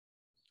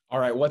All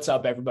right, what's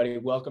up, everybody?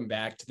 Welcome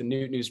back to the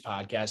Newt News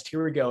Podcast.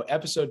 Here we go,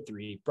 episode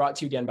 3, brought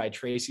to you again by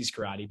Tracy's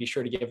Karate. Be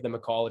sure to give them a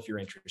call if you're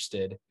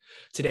interested.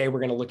 Today, we're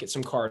going to look at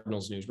some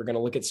Cardinals news. We're going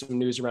to look at some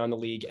news around the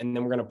league, and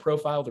then we're going to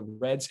profile the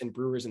Reds and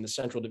Brewers in the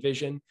Central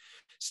Division.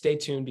 Stay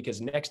tuned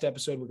because next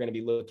episode, we're going to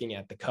be looking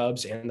at the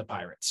Cubs and the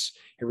Pirates.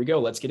 Here we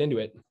go. Let's get into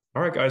it.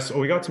 All right, guys. So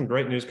we got some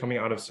great news coming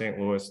out of St.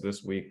 Louis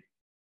this week.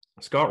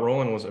 Scott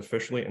Rowland was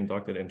officially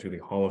inducted into the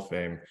Hall of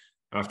Fame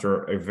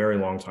after a very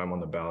long time on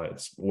the ballot.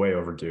 It's way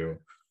overdue.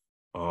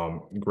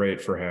 Great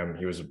for him.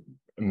 He was an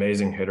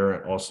amazing hitter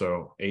and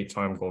also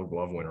 8-time Gold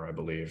Glove winner, I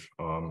believe.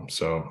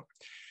 So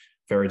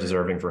very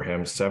deserving for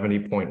him.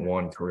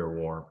 70.1 career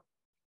WAR.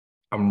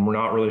 I'm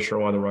not really sure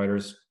why the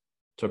writers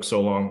took so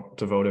long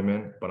to vote him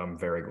in, but I'm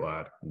very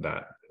glad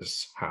that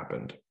this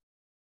happened.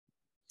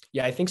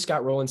 Yeah, I think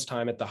Scott Rowland's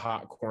time at the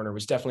hot corner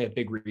was definitely a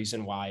big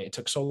reason why it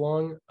took so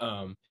long.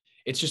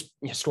 It's just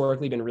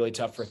historically been really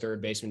tough for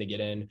third baseman to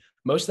get in.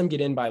 Most of them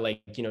get in by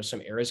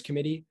some eras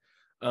committee.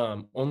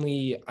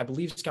 Only, I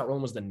believe Scott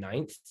Rowland was the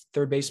 9th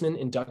third baseman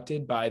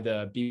inducted by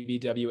the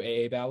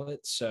BBWAA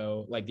ballot.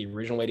 So the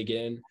original way to get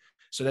in.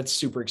 So that's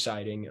super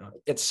exciting.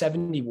 At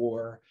 70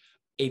 WAR,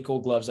 8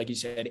 Gold Gloves, like you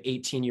said,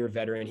 18-year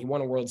veteran. He won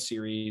a World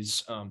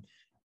Series.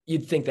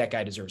 You'd think that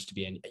guy deserves to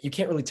be in. You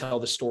can't really tell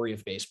the story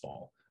of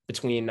baseball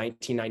between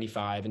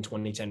 1995 and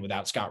 2010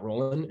 without Scott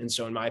Rowland. And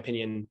so in my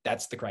opinion,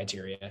 that's the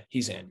criteria.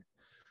 He's in.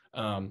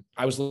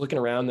 I was looking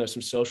around though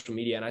some social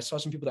media and I saw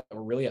some people that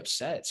were really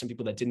upset, some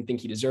people that didn't think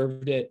he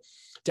deserved it,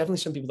 definitely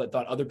some people that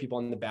thought other people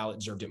on the ballot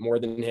deserved it more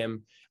than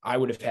him. I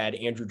would have had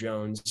Andrew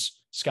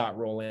Jones, Scott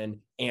Rowland,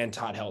 and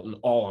Todd Helton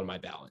all on my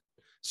ballot.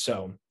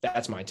 So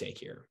that's my take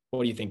here.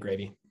 What do you think,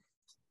 Gravy?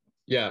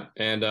 Yeah,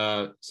 and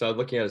so I'm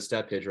looking at his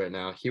stat page right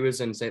now. He was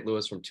in St.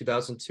 Louis from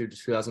 2002 to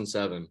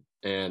 2007,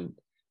 and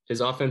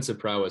his offensive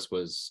prowess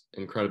was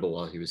incredible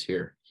while he was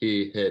here.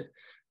 He hit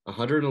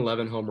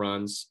 111 home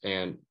runs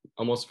and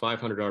almost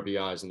 500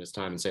 RBIs in his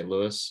time in St.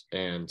 Louis,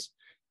 and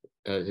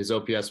his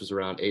OPS was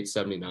around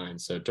 879.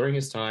 So during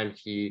his time,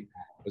 he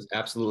was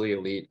absolutely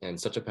elite and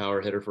such a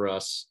power hitter for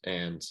us,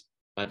 and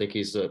I think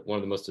he's one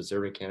of the most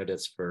deserving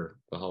candidates for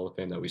the Hall of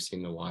Fame that we've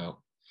seen in a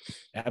while.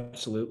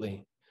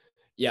 Absolutely.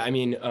 Yeah, I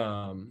mean, he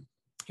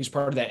was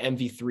part of that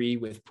MV3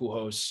 with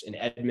Pujols and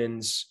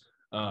Edmonds.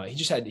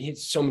 He had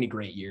so many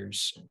great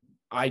years.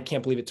 I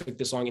can't believe it took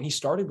this long. And he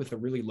started with a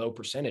really low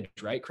percentage,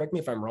 right? Correct me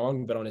if I'm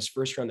wrong, but on his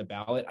first year on the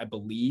ballot, I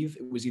believe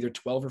it was either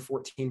 12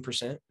 or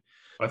 14%.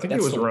 I think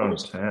it was around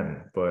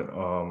 10, but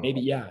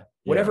maybe, yeah.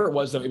 Whatever it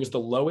was, though, it was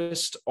the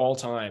lowest all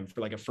time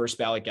for a first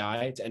ballot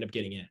guy to end up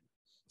getting in.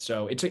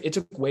 So it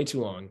took way too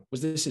long.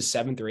 Was this his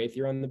 7th or 8th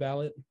year on the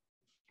ballot?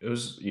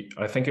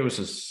 I think it was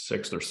his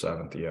 6th or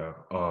 7th. Yeah.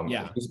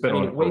 Yeah. He's been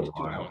on way for a too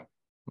while. long.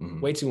 Mm-hmm.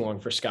 Way too long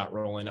for Scott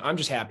Rowland. I'm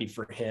just happy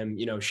for him.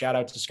 Shout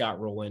out to Scott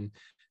Rowland.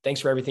 Thanks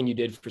for everything you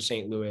did for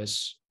St.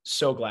 Louis.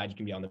 So glad you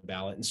can be on the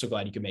ballot and so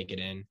glad you can make it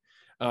in.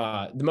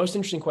 The most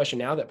interesting question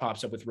now that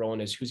pops up with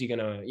Rowland is who's he going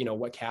to,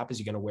 what cap is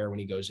he going to wear when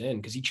he goes in?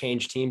 Because he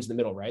changed teams in the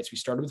middle, right? So he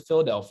started with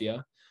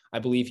Philadelphia. I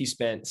believe he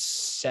spent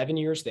 7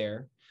 years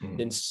there,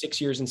 then 6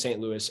 years in St.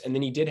 Louis. And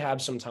then he did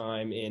have some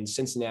time in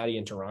Cincinnati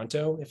and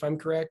Toronto, if I'm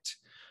correct.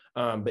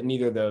 But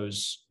neither of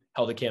those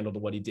held a candle to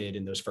what he did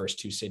in those first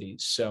 2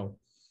 cities. So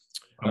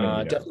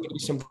definitely be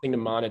something to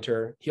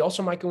monitor. He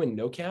also might go in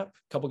no cap.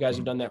 A couple guys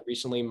have done that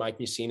recently. Mike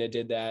Mussina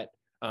did that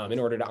in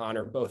order to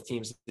honor both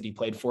teams that he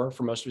played for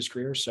most of his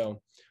career.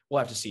 So we'll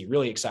have to see.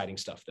 Really exciting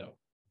stuff, though.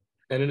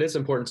 And it is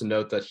important to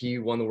note that he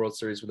won the World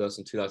Series with us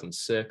in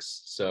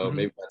 2006. So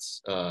maybe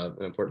that's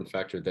an important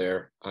factor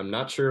there. I'm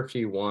not sure if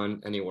he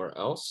won anywhere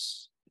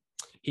else.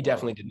 He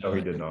definitely did not. No,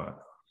 he did not.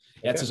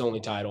 That's his only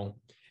title.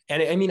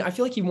 And I mean, I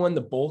feel like he won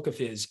the bulk of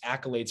his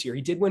accolades here.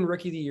 He did win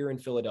Rookie of the Year in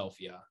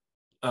Philadelphia.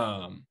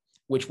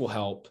 Which will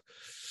help.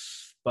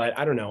 But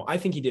I don't know. I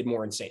think he did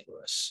more in St.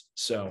 Louis.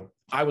 So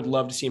I would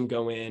love to see him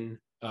go in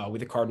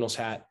with a Cardinals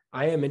hat.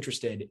 I am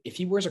interested. If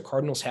he wears a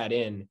Cardinals hat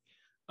in,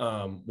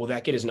 will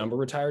that get his number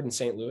retired in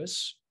St.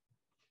 Louis?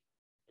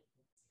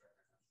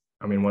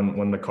 I mean,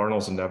 when the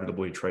Cardinals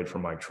inevitably trade for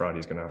Mike Trout,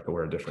 he's going to have to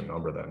wear a different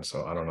number then.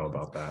 So I don't know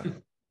about that.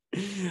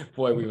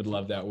 Boy, we would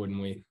love that,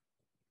 wouldn't we?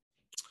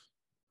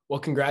 Well,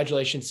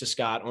 congratulations to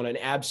Scott on an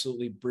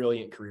absolutely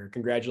brilliant career.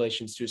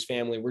 Congratulations to his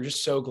family. We're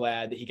just so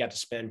glad that he got to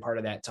spend part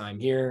of that time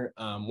here.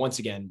 Once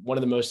again, one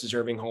of the most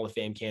deserving Hall of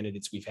Fame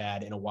candidates we've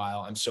had in a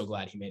while. I'm so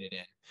glad he made it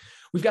in.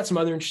 We've got some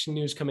other interesting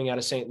news coming out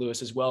of St.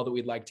 Louis as well that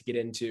we'd like to get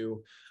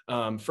into.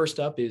 First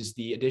up is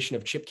the addition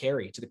of Chip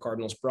Caray to the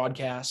Cardinals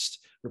broadcast,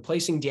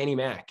 replacing Danny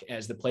Mac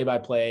as the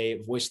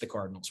play-by-play voice of the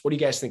Cardinals. What do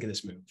you guys think of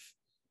this move?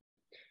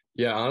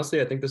 Yeah, honestly,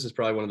 I think this is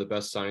probably one of the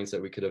best signings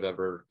that we could have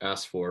ever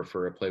asked for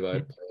a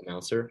play-by-play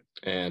announcer.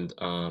 And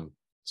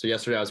so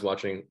yesterday I was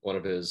watching one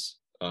of his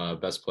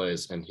best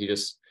plays, and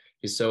he's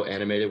so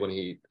animated when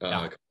he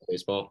comes to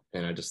baseball,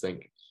 and I just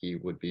think he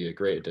would be a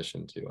great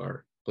addition to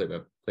our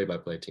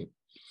play-by-play team.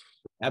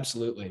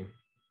 Absolutely.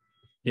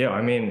 Yeah,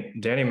 I mean,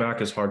 Danny Mac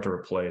is hard to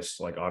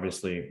replace.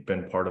 Obviously,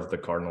 been part of the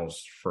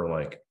Cardinals for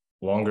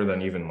longer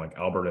than even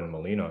Albert and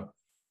Molina.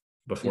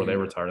 before they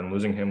retired, and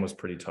losing him was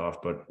pretty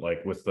tough. But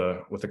like with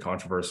the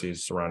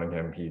controversies surrounding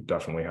him, he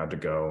definitely had to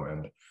go,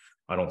 and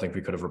I don't think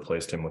we could have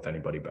replaced him with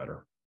anybody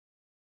better.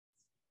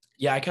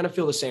 Yeah, I kind of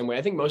feel the same way.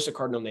 I think most of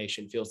Cardinal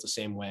Nation feels the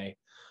same way.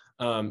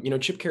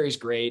 Chip Carey's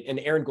great, and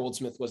Aaron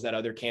Goldsmith was that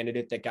other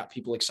candidate that got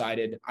people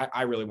excited.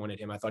 I really wanted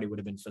him. I thought he would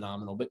have been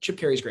phenomenal, but Chip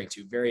Carey's great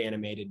too. Very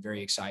animated,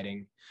 very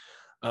exciting.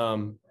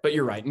 But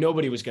you're right.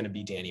 Nobody was going to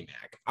be Danny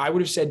Mac. I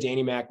would have said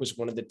Danny Mac was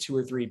one of the 2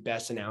 or 3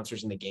 best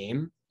announcers in the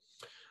game.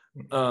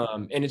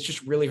 And it's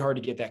just really hard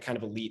to get that kind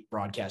of elite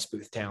broadcast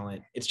booth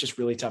talent. It's just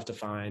really tough to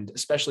find,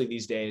 especially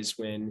these days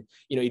when,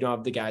 you don't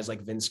have the guys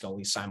like Vin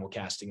Scully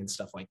simulcasting and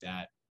stuff like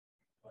that.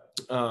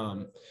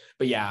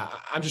 But yeah,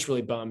 I'm just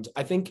really bummed.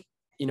 I think,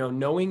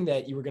 knowing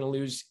that you were going to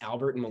lose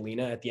Albert and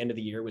Molina at the end of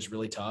the year was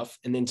really tough.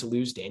 And then to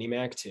lose Danny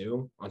Mac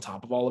too, on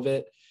top of all of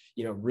it,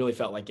 really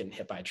felt like getting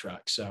hit by a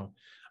truck. So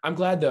I'm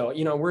glad though,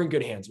 we're in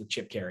good hands with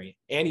Chip Carey,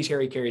 and he's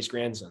Harry Carey's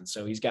grandson.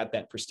 So he's got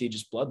that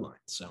prestigious bloodline.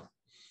 So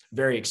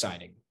very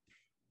exciting.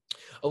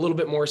 A little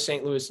bit more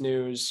St. Louis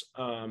news.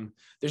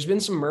 There's been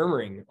some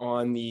murmuring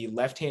on the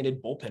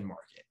left-handed bullpen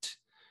market.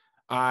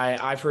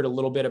 I've heard a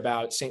little bit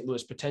about St.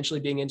 Louis potentially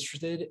being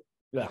interested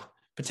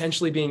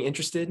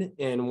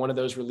in one of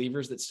those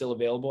relievers that's still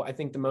available. I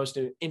think the most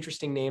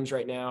interesting names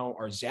right now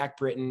are Zach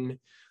Britton,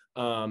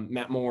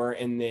 Matt Moore,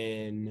 and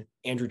then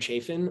Andrew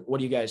Chafin. What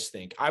do you guys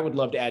think? I would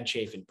love to add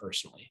Chafin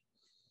personally.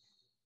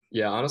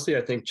 Yeah, honestly,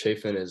 I think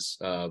Chafin is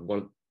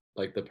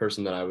the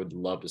person that I would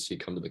love to see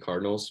come to the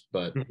Cardinals.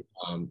 But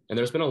and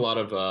there's been a lot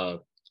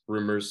of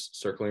rumors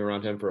circling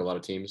around him for a lot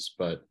of teams,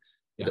 but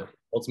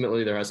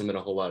ultimately there hasn't been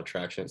a whole lot of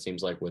traction, it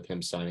seems like, with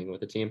him signing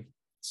with a team.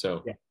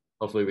 So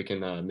hopefully we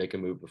can make a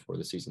move before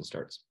the season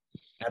starts.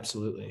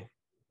 Absolutely.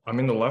 I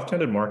mean, the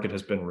left-handed market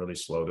has been really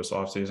slow this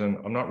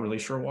offseason. I'm not really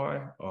sure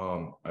why.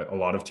 A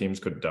lot of teams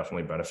could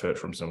definitely benefit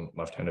from some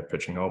left-handed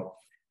pitching help.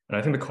 And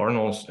I think the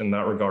Cardinals in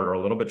that regard are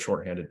a little bit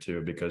shorthanded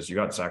too, because you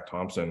got Zach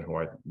Thompson, who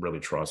I really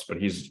trust,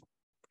 but he's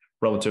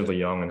relatively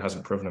young and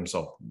hasn't proven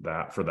himself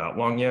for that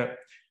long yet.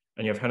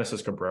 And you have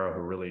Genesis Cabrera,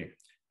 who really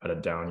had a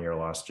down year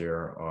last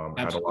year,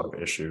 had a lot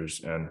of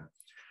issues. And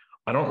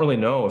I don't really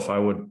know if I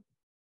would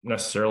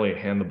necessarily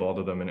hand the ball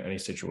to them in any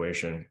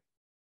situation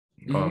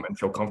and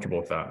feel comfortable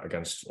with that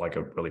against like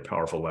a really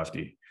powerful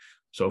lefty.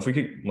 So if we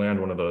could land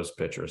one of those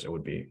pitchers, it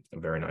would be a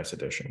very nice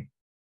addition.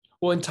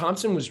 Well, and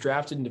Thompson was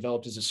drafted and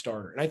developed as a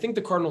starter. And I think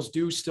the Cardinals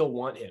do still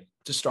want him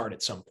to start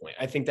at some point.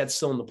 I think that's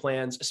still in the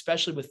plans,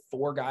 especially with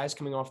 4 guys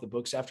coming off the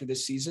books after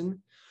this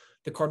season.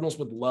 The Cardinals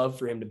would love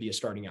for him to be a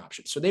starting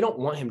option. So they don't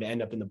want him to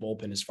end up in the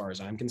bullpen as far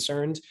as I'm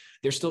concerned.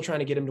 They're still trying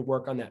to get him to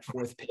work on that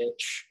 4th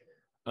pitch.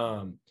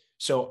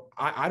 So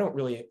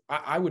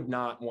I would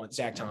not want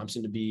Zach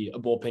Thompson to be a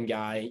bullpen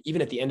guy,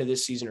 even at the end of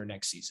this season or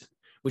next season,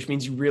 which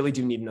means you really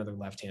do need another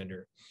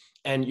left-hander.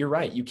 And you're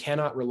right, you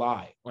cannot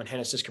rely on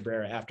Genesis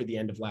Cabrera after the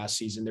end of last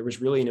season. There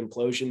was really an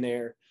implosion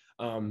there.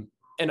 And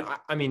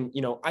I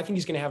think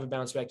he's going to have a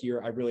bounce back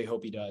year. I really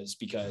hope he does,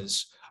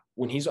 because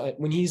when he's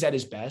at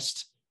his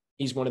best,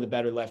 he's one of the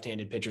better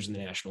left-handed pitchers in the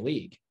National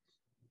League.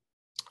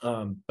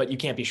 But you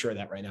can't be sure of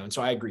that right now. And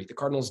so I agree. The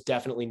Cardinals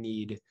definitely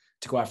need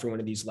to go after one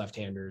of these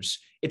left-handers.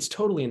 It's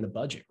totally in the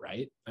budget,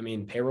 right? I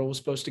mean, payroll was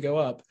supposed to go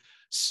up.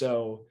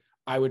 So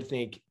I would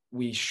think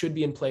we should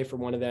be in play for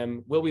one of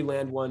them. Will we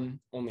land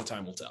one? Only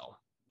time will tell.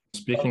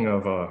 Speaking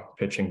of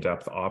pitching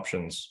depth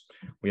options,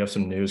 we have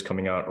some news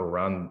coming out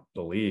around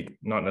the league,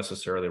 not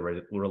necessarily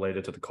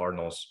related to the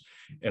Cardinals,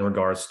 in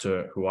regards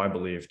to who I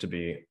believe to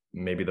be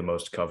maybe the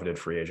most coveted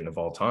free agent of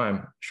all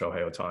time,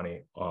 Shohei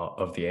Ohtani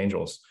of the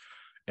Angels.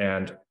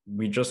 And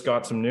we just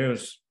got some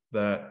news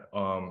that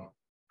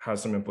has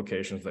some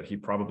implications that he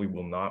probably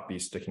will not be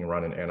sticking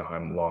around in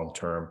Anaheim long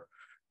term.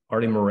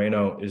 Artie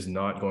Moreno is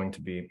not going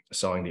to be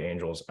selling the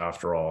Angels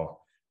after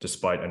all,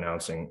 despite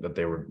announcing that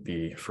they would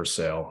be for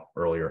sale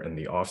earlier in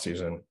the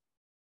offseason.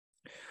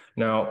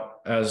 Now,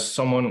 as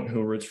someone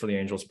who roots for the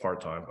Angels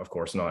part-time, of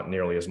course, not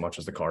nearly as much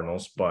as the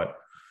Cardinals, but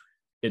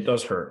it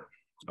does hurt.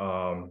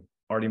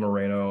 Artie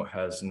Moreno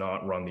has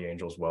not run the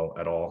Angels well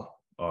at all.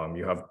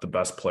 You have the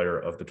best player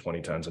of the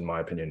 2010s, in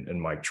my opinion, in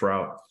Mike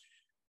Trout.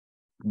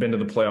 Been to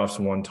the playoffs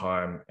one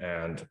time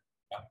and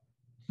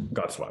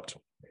got swept.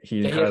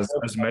 He has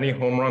as many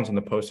home runs in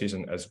the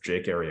postseason as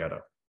Jake Arrieta,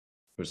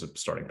 who's a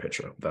starting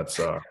pitcher. That's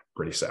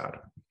pretty sad.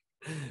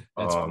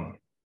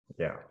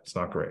 Yeah, it's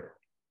not great.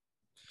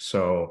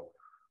 So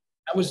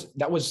that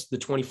was the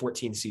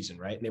 2014 season,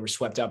 right? And they were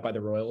swept out by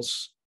the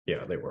Royals.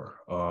 Yeah, they were.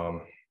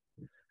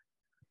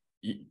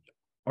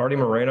 Artie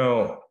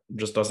Moreno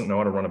just doesn't know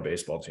how to run a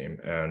baseball team,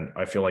 and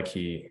I feel like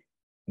he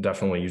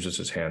definitely uses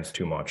his hands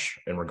too much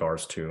in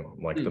regards to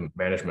like the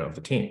management of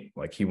the team.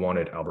 Like he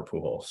wanted Albert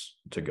Pujols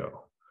to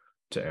go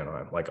to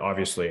Anaheim. Like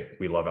obviously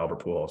we love Albert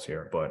Pujols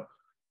here, but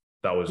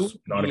that was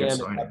not a good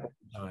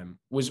sign.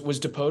 Was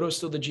DePoto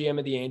still the GM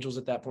of the Angels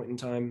at that point in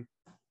time?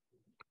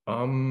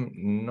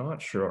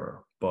 Not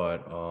sure,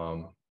 but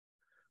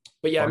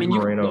yeah, I mean,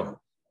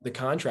 the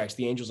contracts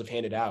the Angels have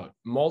handed out,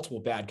 multiple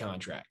bad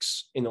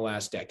contracts in the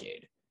last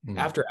decade.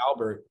 After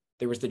Albert,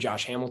 there was the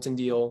Josh Hamilton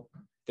deal,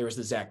 there was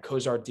the Zach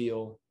Cozart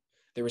deal.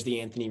 There was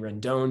the Anthony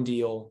Rendon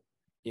deal.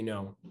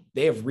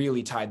 They have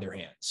really tied their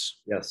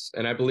hands. Yes,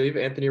 and I believe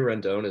Anthony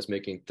Rendon is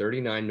making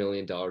 $39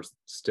 million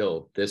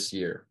still this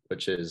year,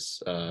 which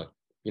is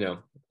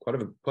quite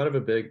of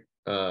a big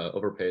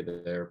overpay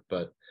there.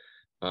 But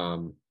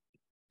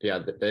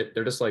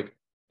they're just like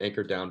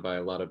anchored down by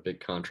a lot of big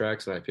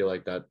contracts, and I feel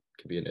like that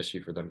could be an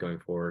issue for them going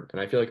forward. And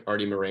I feel like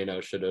Artie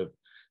Moreno should have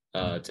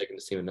taken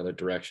the team another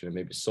direction and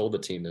maybe sold the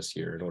team this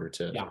year in order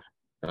to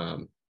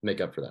make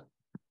up for that.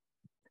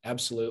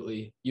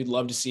 Absolutely. You'd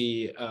love to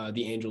see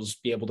the Angels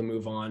be able to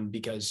move on,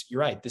 because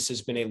you're right. This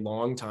has been a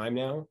long time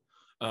now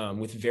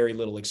with very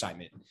little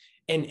excitement.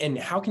 And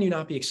how can you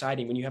not be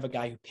exciting when you have a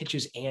guy who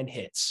pitches and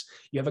hits?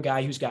 You have a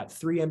guy who's got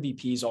 3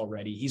 MVPs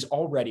already. He's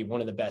already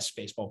one of the best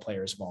baseball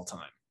players of all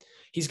time.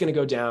 He's going to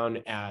go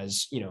down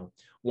as,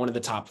 one of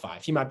the top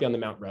 5. He might be on the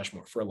Mount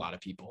Rushmore for a lot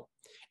of people.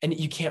 And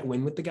you can't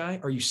win with the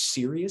guy? Are you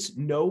serious?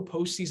 No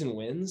postseason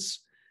wins?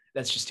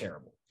 That's just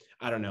terrible.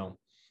 I don't know.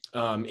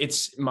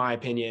 It's my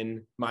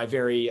opinion, my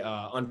very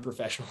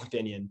unprofessional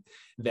opinion,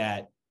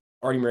 that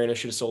Artie Moreno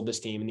should have sold this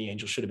team and the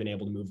Angels should have been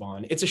able to move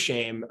on. It's a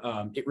shame.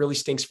 It really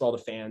stinks for all the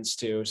fans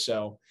too.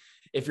 So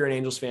if you're an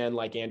Angels fan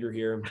like Andrew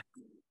here,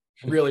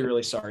 really,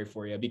 really sorry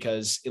for you,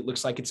 because it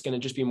looks like it's going to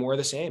just be more of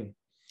the same.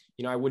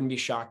 I wouldn't be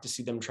shocked to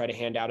see them try to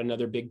hand out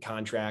another big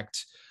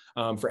contract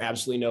for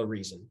absolutely no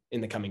reason in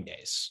the coming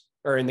days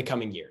or in the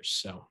coming years.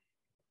 So.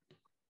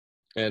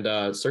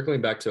 And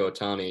circling back to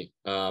Ohtani,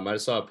 I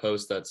just saw a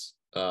post that's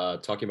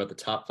talking about the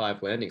top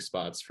 5 landing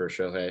spots for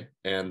Shohei,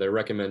 and they're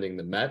recommending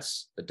the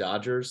Mets, the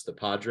Dodgers, the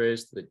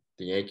Padres, the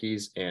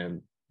Yankees,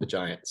 and the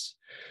Giants.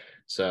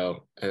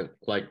 So, and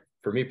like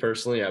for me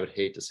personally, I would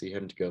hate to see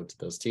him to go to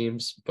those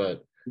teams,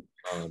 but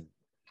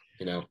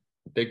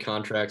big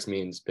contracts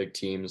means big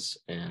teams,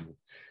 and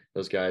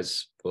those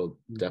guys will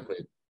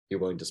definitely be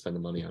willing to spend the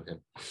money on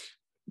him.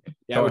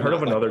 Yeah, I heard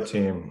of another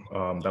team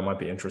that might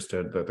be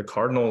interested. The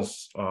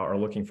Cardinals are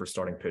looking for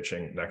starting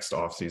pitching next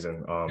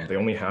offseason. They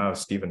only have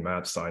Steven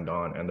Matz signed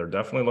on, and they're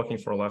definitely looking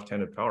for a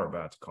left-handed power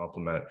bat to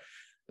complement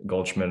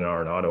Goldschmidt and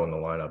Arenado in the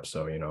lineup.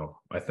 So,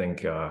 I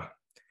think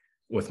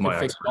with my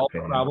fix all the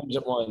problems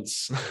at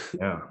once.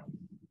 Yeah.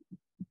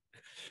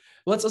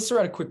 Let's throw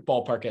out a quick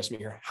ballpark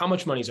estimate here. How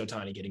much money is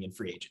Ohtani getting in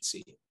free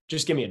agency?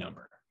 Just give me a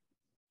number.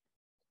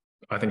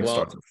 I think it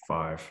starts with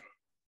 5.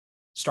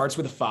 Starts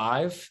with a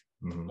 5?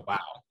 Mm-hmm. Wow.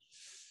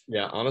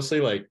 Yeah,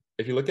 honestly, like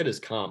if you look at his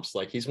comps,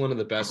 like he's one of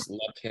the best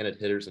left-handed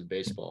hitters in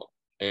baseball.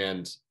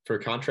 And for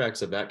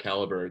contracts of that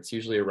caliber, it's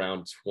usually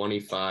around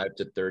 $25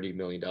 to $30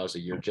 million a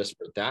year just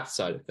for that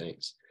side of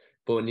things.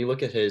 But when you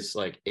look at his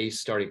like ace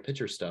starting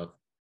pitcher stuff,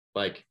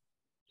 like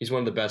he's one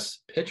of the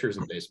best pitchers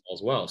in baseball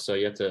as well. So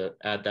you have to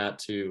add that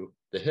to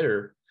the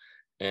hitter,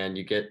 and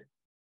you get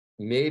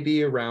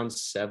maybe around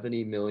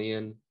 $70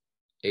 million,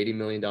 $80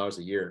 million a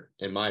year,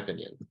 in my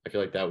opinion. I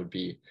feel like that would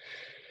be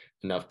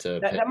enough to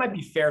that might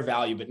be fair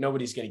value, but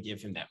nobody's going to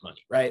give him that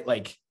money, right?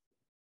 Like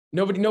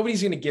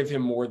nobody's going to give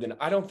him more than,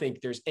 I don't think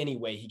there's any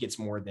way he gets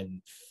more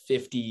than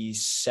 $57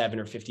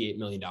 or $58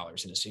 million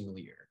in a single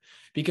year,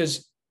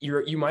 because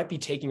you might be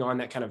taking on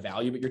that kind of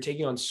value, but you're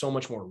taking on so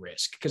much more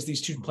risk because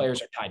these two players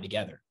are tied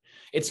together.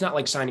 It's not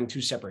like signing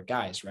 2 separate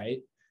guys, right?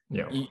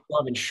 Yeah. You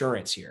have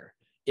insurance here.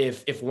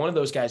 If one of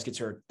those guys gets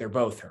hurt, they're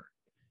both hurt.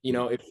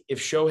 If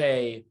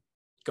Shohei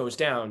goes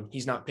down,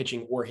 he's not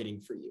pitching or hitting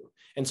for you.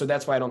 And so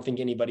that's why I don't think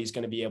anybody's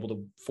going to be able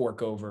to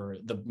fork over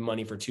the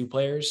money for 2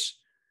 players.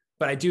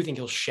 But I do think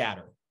he'll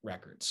shatter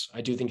records.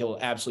 I do think he'll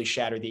absolutely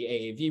shatter the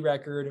AAV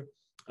record,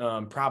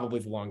 probably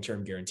the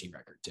long-term guarantee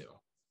record too.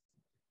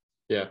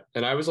 Yeah.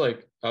 And I was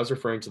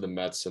referring to the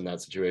Mets in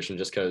that situation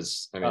just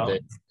because, I mean,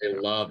 they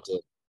love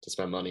to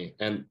spend money.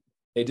 And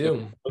they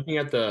do. Looking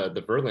at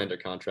the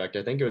Verlander contract,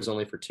 I think it was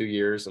only for 2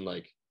 years and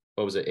like,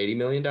 what was it, $80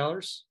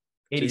 million?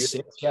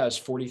 86. Yeah, it's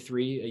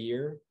 43 a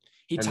year.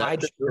 He and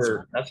tied.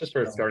 That's just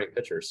for a starting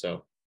pitcher.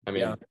 So, I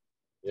mean,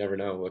 you never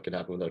know what could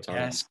happen with Ohtani.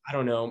 Yes, I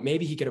don't know.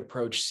 Maybe he could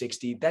approach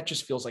 60. That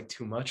just feels like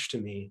too much to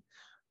me.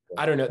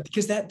 I don't know,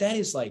 because that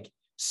is like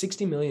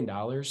 $60 million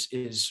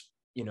is,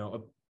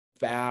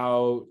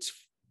 about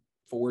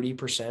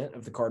 40%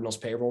 of the Cardinals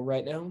payroll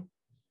right now.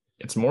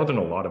 It's more than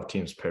a lot of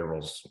teams'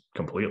 payrolls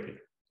completely,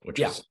 which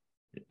is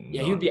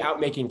he would be out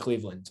making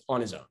Cleveland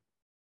on his own.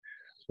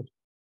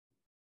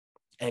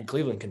 And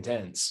Cleveland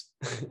contends.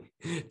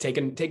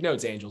 Take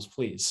notes, Angels,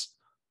 please.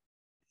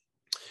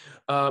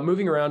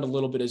 Moving around a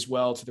little bit as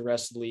well to the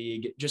rest of the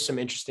league, just some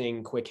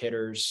interesting quick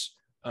hitters.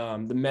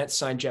 The Mets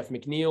signed Jeff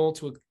McNeil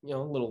to a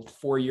little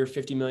 4-year,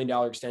 $50 million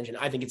extension.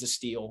 I think it's a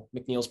steal.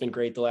 McNeil's been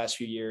great the last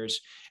few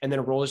years. And then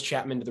Aroldis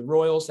Chapman to the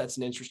Royals. That's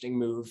an interesting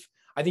move.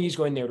 I think he's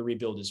going there to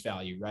rebuild his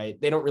value, right?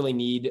 They don't really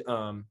need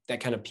that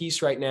kind of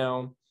piece right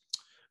now,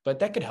 but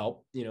that could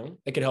help.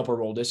 It could help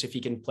Aroldis if he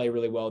can play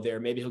really well there.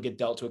 Maybe he'll get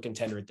dealt to a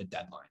contender at the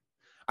deadline.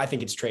 I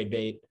think it's trade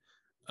bait.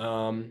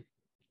 That's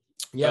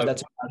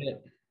about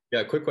it.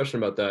 Yeah, quick question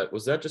about that.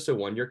 Was that just a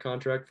 1-year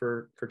contract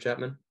for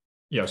Chapman?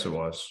 Yes, it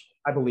was.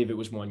 I believe it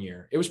was 1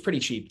 year. It was pretty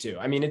cheap too.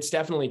 I mean, it's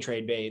definitely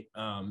trade bait.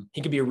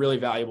 He could be a really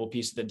valuable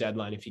piece at the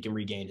deadline if he can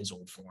regain his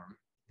old form.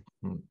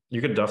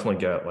 You could definitely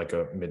get like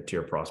a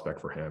mid-tier prospect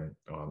for him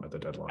at the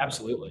deadline.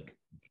 Absolutely.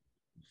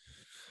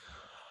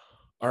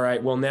 All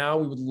right. Well, now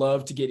we would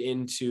love to get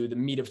into the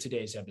meat of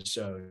today's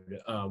episode.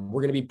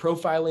 We're going to be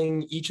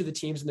profiling each of the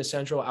teams in the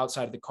Central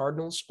outside of the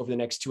Cardinals over the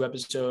next 2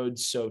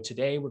 episodes. So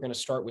today we're going to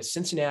start with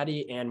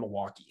Cincinnati and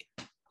Milwaukee.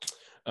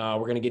 We're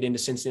going to get into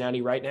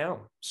Cincinnati right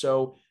now.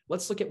 So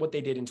let's look at what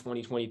they did in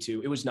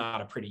 2022. It was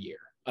not a pretty year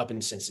up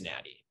in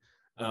Cincinnati.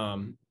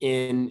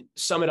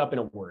 Sum it up in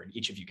a word,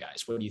 each of you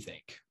guys. What do you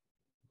think?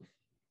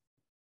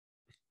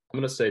 I'm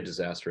going to say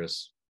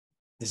disastrous.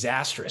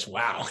 Disastrous.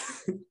 Wow.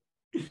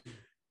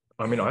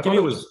 I mean, I thought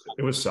it was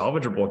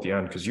salvageable at the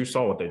end because you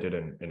saw what they did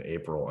in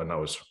April, and that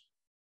was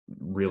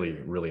really,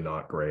 really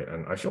not great.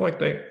 And I feel like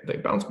they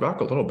bounced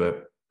back a little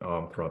bit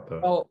throughout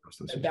the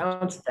rest of the season.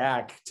 Bounced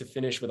back to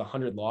finish with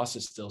 100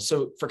 losses still.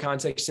 So for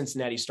context,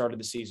 Cincinnati started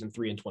the season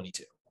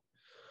 3-22.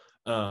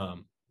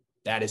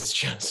 That is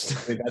just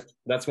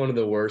that's one of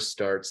the worst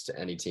starts to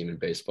any team in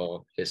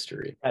baseball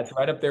history. That's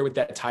right up there with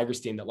that Tigers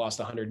team that lost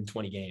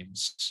 120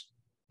 games.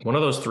 One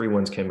of those 3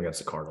 wins came against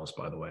the Cardinals,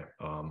 by the way.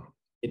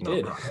 It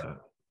did.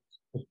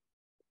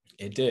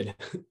 It did.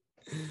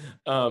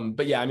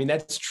 But yeah, I mean,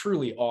 that's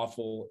truly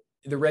awful.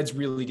 The Reds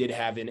really did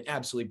have an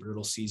absolutely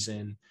brutal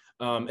season.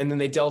 And then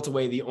they dealt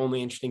away the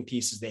only interesting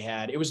pieces they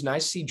had. It was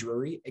nice to see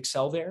Drury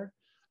excel there.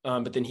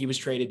 But then he was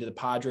traded to the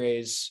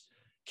Padres.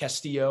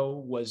 Castillo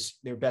was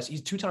their best.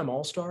 He's 2-time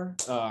All-Star.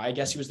 I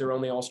guess he was their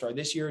only All-Star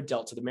this year,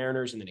 dealt to the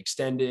Mariners and then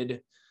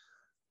extended.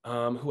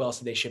 Who else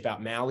did they ship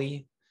out?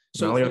 Malley.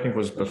 Malley, I think,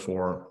 was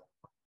before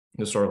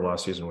the start of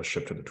last season, was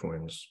shipped to the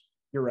Twins.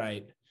 You're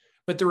right.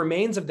 But the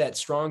remains of that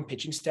strong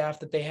pitching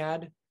staff that they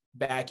had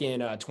back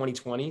in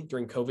 2020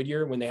 during COVID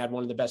year, when they had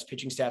one of the best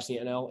pitching staffs in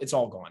the NL, it's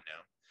all gone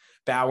now.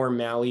 Bauer,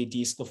 Malley,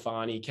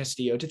 DeSclafani,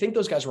 Castillo. To think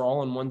those guys were all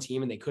on one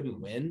team and they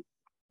couldn't win.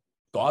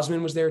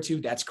 Gosman was there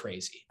too. That's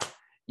crazy.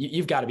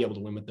 You've got to be able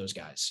to win with those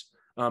guys.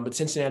 But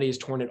Cincinnati has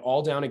torn it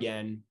all down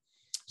again.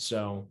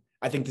 So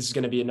I think this is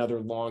going to be another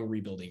long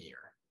rebuilding year.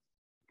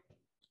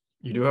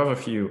 You do have a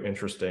few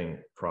interesting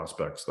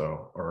prospects,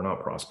 though, or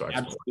not prospects,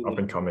 up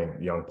and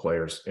coming young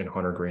players in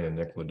Hunter Green and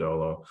Nick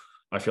Lodolo.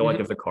 I feel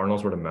like if the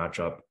Cardinals were to match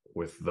up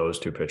with those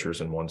 2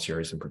 pitchers in one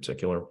series in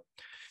particular,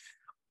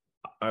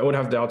 I would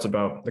have doubts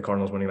about the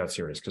Cardinals winning that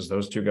series because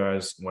those 2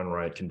 guys, when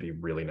right, can be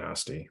really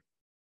nasty.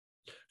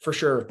 For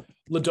sure.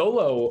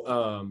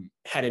 Lodolo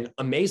had an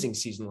amazing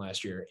season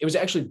last year. It was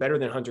actually better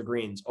than Hunter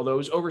Green's, although it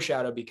was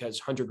overshadowed because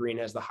Hunter Green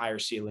has the higher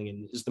ceiling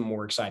and is the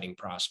more exciting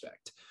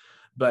prospect.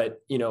 But,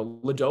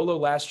 Lodolo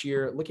last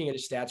year, looking at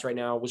his stats right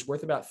now, was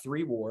worth about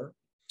 3 WAR,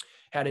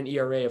 had an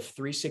ERA of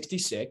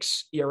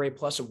 3.66, ERA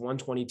plus of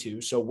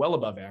 1.22, so well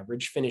above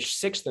average,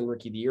 finished 6th in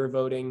Rookie of the Year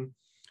voting.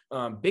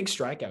 Big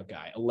strikeout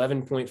guy,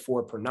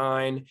 11.4 per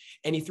 9,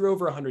 and he threw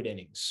over 100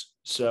 innings.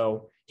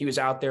 So he was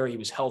out there, he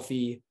was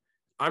healthy.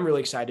 I'm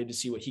really excited to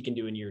see what he can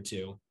do in year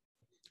 2.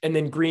 And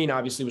then Green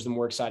obviously was the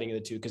more exciting of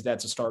the 2 because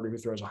that's a starter who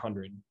throws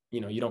 100.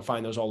 You don't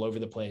find those all over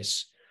the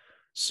place.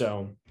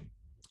 So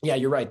yeah,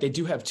 you're right. They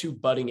do have 2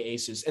 budding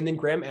aces. And then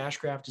Graham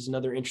Ashcraft is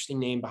another interesting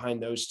name behind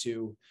those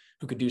 2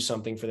 who could do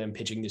something for them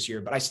pitching this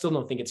year. But I still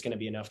don't think it's going to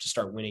be enough to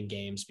start winning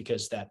games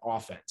because that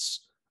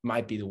offense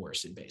might be the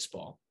worst in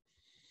baseball.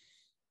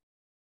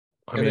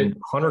 I mean,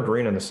 Hunter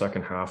Green in the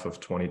second half of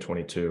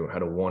 2022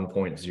 had a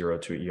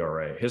 1.02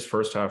 ERA. His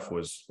first half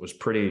was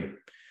pretty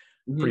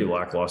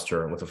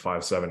lackluster with a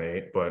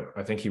 5.78, but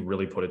I think he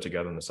really put it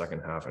together in the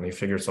second half. And if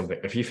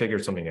he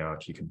figured something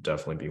out, he could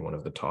definitely be one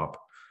of the top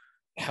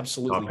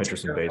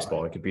pitchers in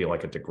baseball. It could be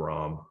like a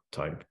DeGrom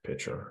type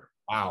pitcher.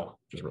 Wow.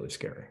 Which is really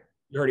scary.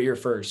 You heard it here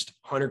first.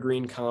 Hunter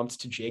Green comped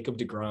to Jacob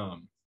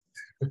DeGrom.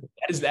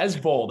 That is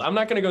bold. I'm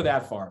not going to go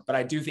that far, but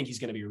I do think he's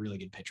going to be a really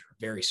good pitcher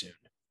very soon.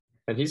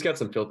 And he's got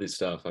some filthy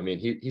stuff. I mean,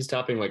 he's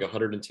topping like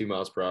 102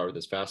 miles per hour with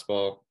his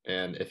fastball.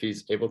 And if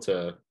he's able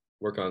to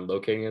work on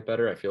locating it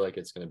better, I feel like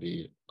it's going to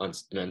be an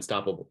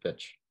unstoppable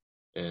pitch.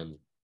 And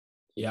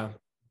yeah,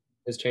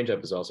 his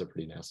changeup is also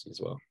pretty nasty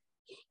as well.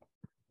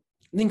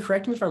 And then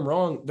correct me if I'm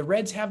wrong, the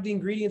Reds have the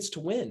ingredients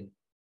to win.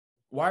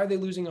 Why are they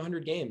losing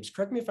 100 games?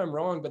 Correct me if I'm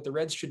wrong, but the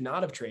Reds should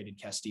not have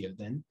traded Castillo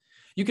then.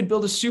 You could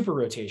build a super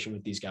rotation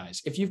with these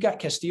guys. If you've got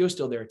Castillo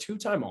still there,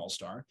 2-time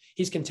All-Star,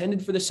 he's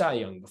contended for the Cy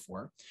Young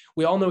before.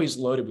 We all know he's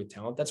loaded with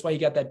talent. That's why he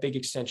got that big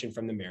extension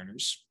from the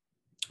Mariners.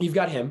 You've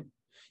got him.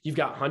 You've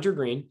got Hunter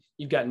Green.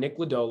 You've got Nick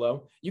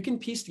Lodolo. You can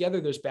piece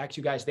together those back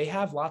 2 guys. They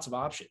have lots of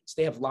options.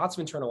 They have lots of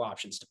internal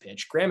options to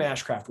pitch. Graham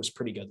Ashcraft was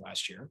pretty good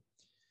last year.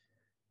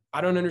 I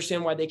don't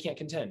understand why they can't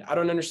contend. I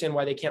don't understand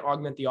why they can't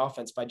augment the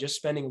offense by just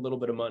spending a little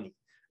bit of money.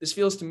 This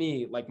feels to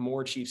me like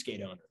more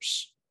Chiefsgate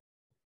owners.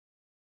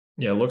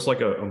 Yeah, it looks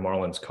like a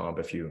Marlins comp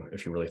if you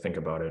really think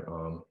about it.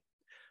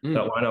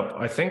 That lineup,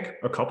 I think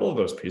a couple of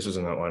those pieces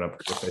in that lineup,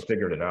 if they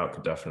figured it out,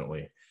 could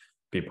definitely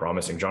be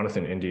promising.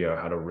 Jonathan India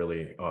had a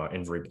really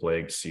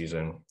injury-plagued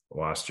season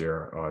last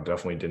year.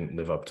 Definitely didn't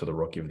live up to the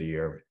Rookie of the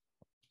Year.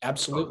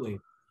 Absolutely.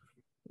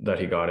 That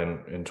he got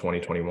in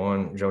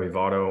 2021. Joey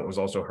Votto was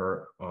also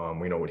hurt.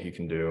 We know what he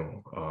can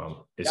do.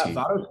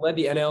 Votto's led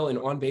the NL in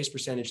on-base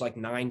percentage like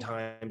 9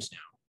 times now.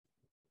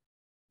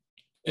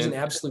 He's an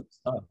And absolute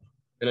stud.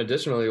 and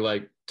additionally,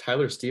 like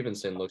Tyler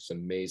Stevenson looks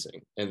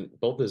amazing. And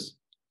both his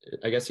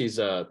I guess he's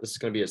this is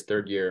gonna be his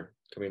third year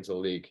coming into the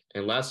league.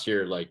 And last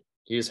year, like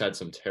he's had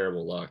some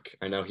terrible luck.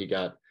 I know he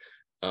got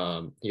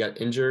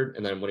injured,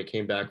 and then when he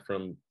came back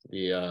from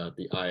the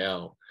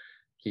IL,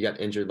 he got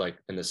injured like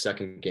in the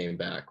second game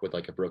back with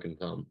like a broken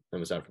thumb and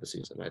was out for the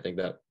season. I think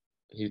that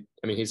he's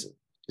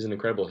an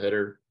incredible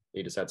hitter.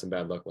 He just had some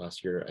bad luck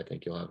last year. I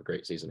think he'll have a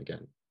great season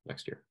again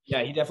next year.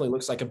 Yeah, he definitely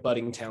looks like a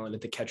budding talent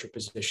at the catcher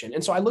position.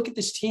 And so I look at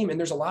this team, and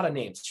there's a lot of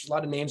names. There's a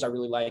lot of names I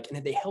really like,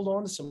 and they held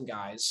on to some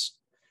guys,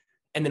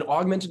 and then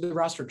augmented the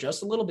roster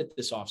just a little bit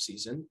this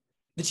offseason.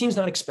 The team's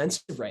not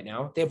expensive right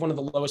now. They have one of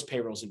the lowest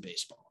payrolls in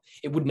baseball.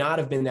 It would not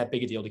have been that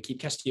big a deal to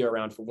keep Castillo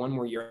around for one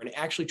more year and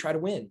actually try to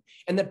win.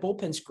 And that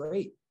bullpen's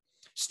great.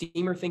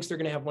 Steamer thinks they're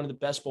going to have one of the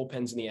best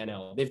bullpens in the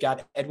NL. They've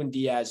got Edwin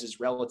Diaz's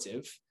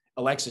relative,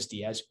 Alexis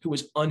Diaz, who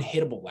was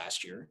unhittable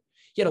last year.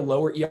 He had a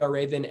lower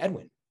ERA than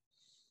Edwin.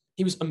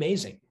 He was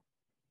amazing,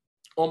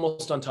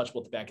 almost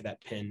untouchable at the back of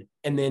that pin.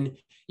 And then,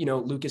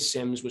 Lucas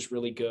Sims was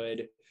really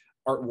good.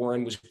 Art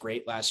Warren was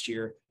great last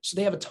year. So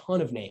they have a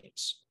ton of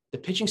names. The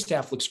pitching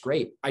staff looks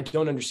great. I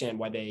don't understand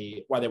why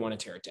they want to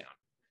tear it down.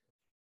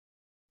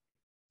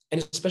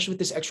 And especially with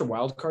this extra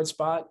wild card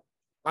spot,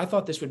 I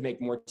thought this would make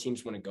more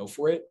teams want to go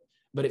for it,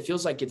 but it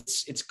feels like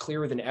it's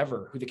clearer than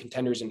ever who the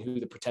contenders and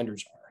who the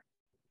pretenders are.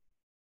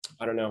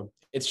 I don't know.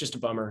 It's just a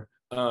bummer.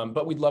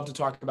 But we'd love to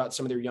talk about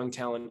some of their young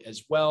talent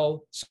as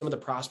well. Some of the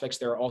prospects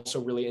there are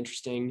also really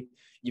interesting.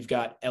 You've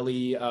got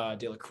Ellie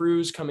De La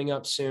Cruz coming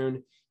up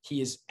soon.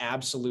 He is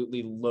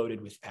absolutely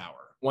loaded with power.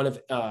 One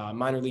of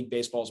minor league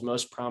baseball's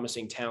most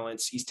promising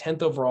talents. He's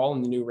 10th overall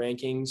in the new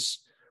rankings.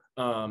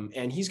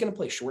 And he's going to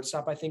play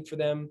shortstop, I think, for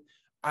them.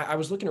 I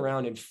was looking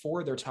around, and 4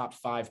 of their top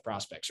 5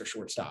 prospects are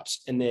shortstops.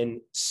 And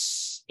then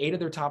 8 of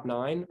their top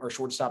 9 are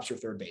shortstops or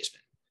third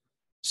baseman.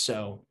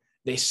 So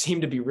they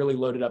seem to be really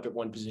loaded up at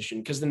one position,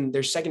 because then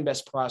their second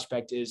best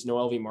prospect is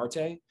Noelvi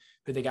Marte,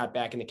 who they got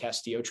back in the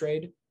Castillo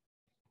trade.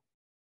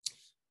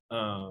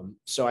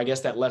 So I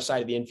guess that left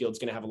side of the infield is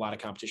going to have a lot of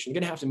competition. You're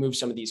going to have to move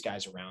some of these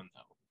guys around,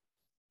 though.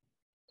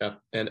 Yeah,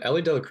 and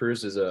Ellie De La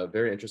Cruz is a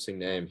very interesting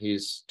name.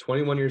 He's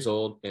 21 years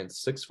old and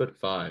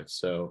 6'5".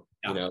 So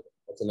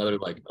that's another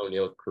like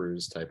O'Neal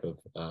Cruz type of.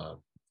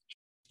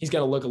 He's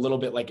going to look a little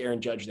bit like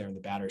Aaron Judge there in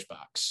the batter's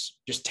box,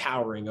 just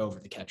towering over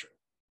the catcher.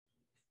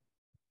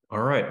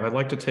 All right, I'd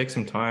like to take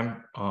some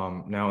time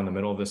now in the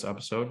middle of this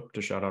episode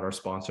to shout out our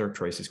sponsor,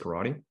 Tracy's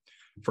Karate.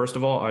 First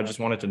of all, I just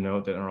wanted to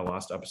note that in our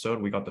last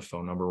episode, we got the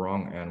phone number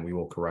wrong, and we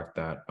will correct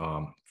that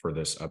for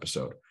this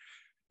episode.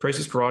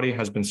 Tracy's Karate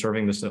has been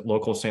serving this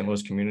local St.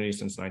 Louis community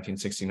since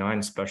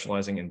 1969,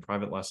 specializing in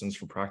private lessons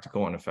for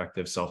practical and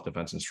effective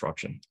self-defense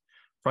instruction.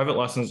 Private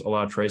lessons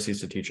allow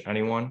Tracy's to teach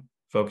anyone,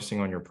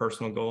 focusing on your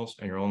personal goals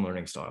and your own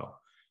learning style.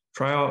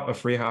 Try out a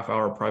free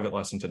half-hour private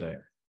lesson today.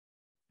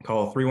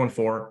 Call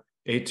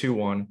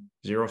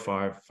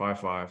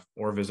 314-821-0555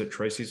 or visit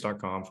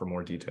tracys.com for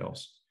more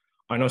details.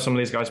 I know some of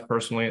these guys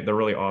personally. They're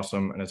really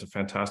awesome, and it's a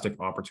fantastic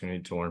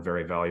opportunity to learn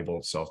very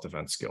valuable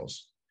self-defense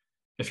skills.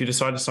 If you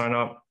decide to sign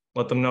up,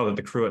 let them know that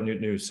the crew at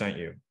Newt News sent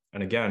you.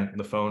 And again,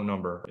 the phone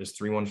number is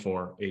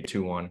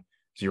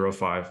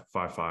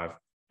 314-821-0555.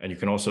 And you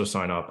can also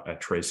sign up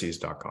at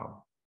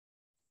tracys.com.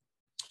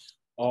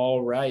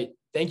 All right.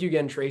 Thank you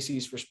again,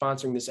 Tracy's, for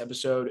sponsoring this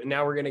episode. And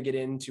now we're going to get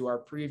into our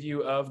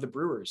preview of the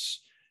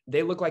Brewers.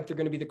 They look like they're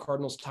going to be the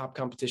Cardinals' top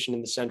competition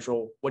in the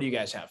Central. What do you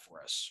guys have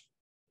for us?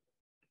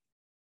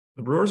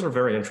 The Brewers are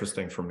very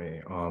interesting for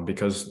me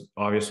because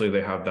obviously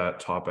they have that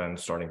top end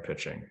starting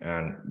pitching,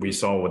 and we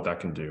saw what that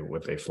can do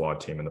with a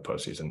flawed team in the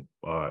postseason,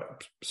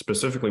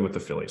 specifically with the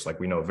Phillies. Like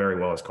we know very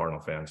well as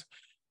Cardinal fans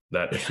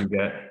that if you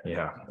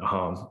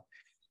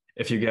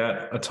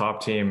get a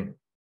top team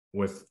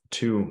with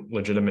 2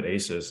 legitimate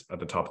aces at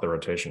the top of the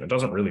rotation, it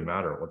doesn't really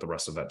matter what the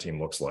rest of that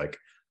team looks like.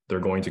 They're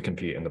going to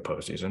compete in the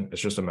postseason.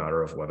 It's just a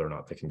matter of whether or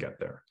not they can get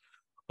there.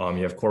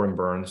 You have Corbin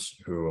Burns,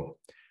 who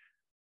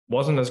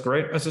wasn't as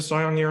great as his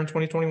Cy Young year in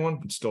 2021,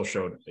 but still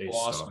showed ace.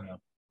 Awesome.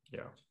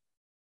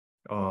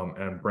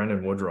 And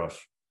Brandon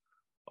Woodruff,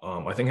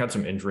 I think had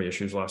some injury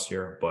issues last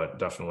year, but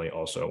definitely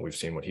also we've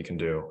seen what he can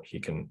do. He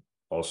can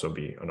also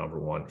be a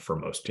number 1 for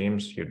most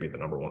teams. He would be the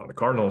number 1 on the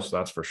Cardinals,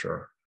 that's for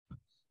sure.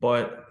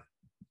 But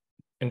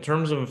in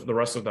terms of the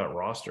rest of that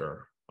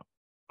roster,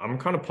 I'm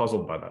kind of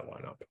puzzled by that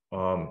lineup.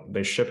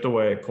 They shipped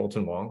away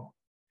Colton Wong,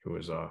 who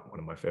is one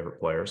of my favorite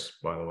players,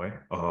 by the way,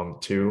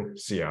 to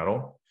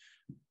Seattle.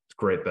 It's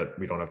great that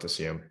we don't have to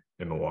see him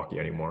in Milwaukee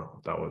anymore.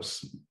 That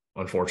was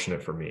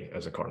unfortunate for me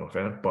as a Cardinal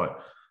fan,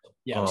 but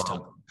yeah, it was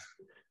tough.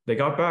 They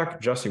got back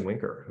Jesse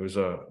Winker, who's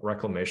a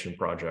reclamation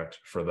project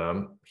for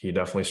them. He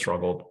definitely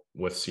struggled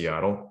with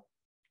Seattle,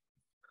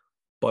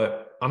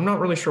 but I'm not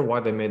really sure why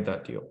they made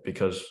that deal,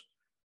 because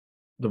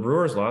the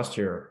Brewers last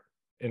year,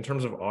 in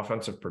terms of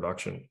offensive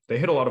production, they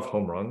hit a lot of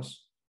home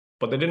runs,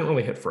 but they didn't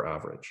really hit for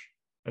average.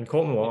 And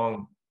Colton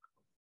Wong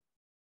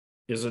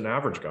is an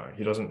average guy.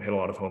 He doesn't hit a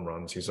lot of home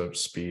runs. He's a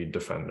speed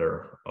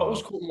defender. What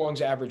was Colton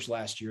Wong's average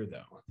last year,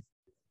 though?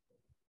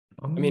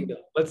 I mean,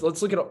 let's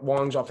look at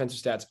Wong's offensive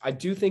stats. I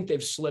do think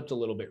they've slipped a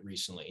little bit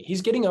recently.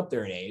 He's getting up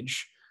there in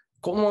age.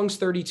 Colton Wong's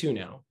 32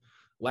 now.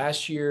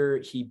 Last year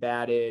he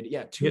batted, He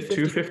hit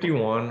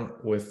 251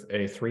 with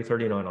a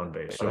 339 on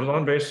base. So his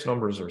on base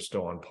numbers are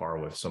still on par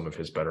with some of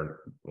his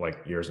better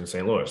years in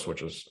St. Louis,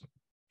 which is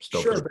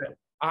still sure. But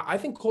I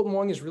think Colton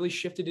Wong has really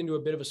shifted into a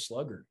bit of a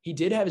slugger. He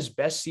did have his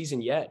best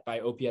season yet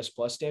by OPS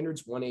plus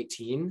standards,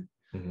 118.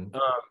 Mm-hmm.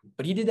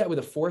 But he did that with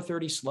a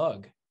 430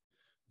 slug.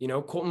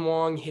 Colton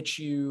Wong hit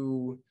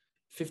you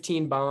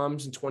 15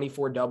 bombs and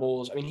 24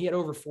 doubles. I mean, he had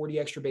over 40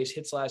 extra base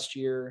hits last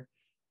year,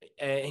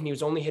 and he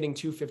was only hitting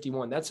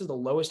 251. That's the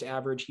lowest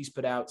average he's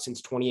put out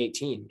since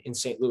 2018 in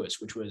St. Louis,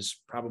 which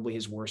was probably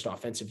his worst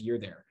offensive year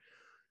there.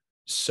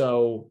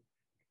 So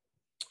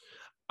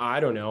I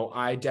don't know.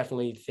 I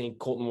definitely think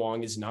Colton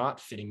Wong is not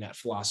fitting that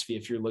philosophy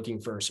if you're looking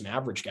for some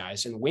average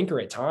guys. And Winker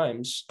at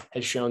times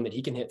has shown that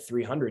he can hit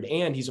 300,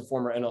 and he's a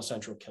former NL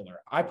Central killer.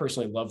 I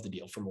personally love the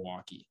deal for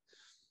Milwaukee.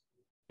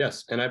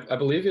 Yes, and I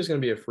believe he's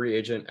going to be a free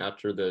agent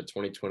after the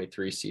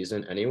 2023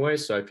 season anyway.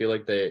 So I feel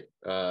like they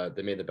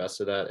made the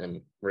best of that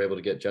and were able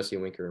to get Jesse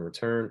Winker in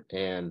return.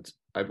 And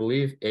I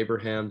believe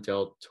Abraham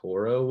Del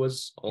Toro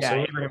was also.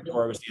 Yeah, Abraham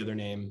Toro was the other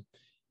name.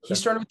 He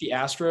started with the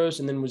Astros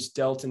and then was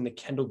dealt in the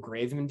Kendall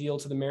Graveman deal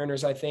to the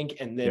Mariners, I think,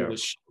 and then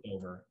was shipped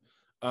over.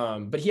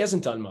 But he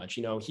hasn't done much.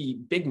 He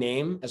big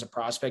name as a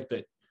prospect,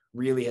 but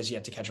really has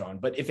yet to catch on.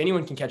 But if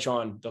anyone can catch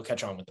on, they'll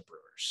catch on with the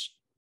Brewers.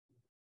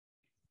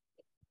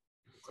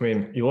 I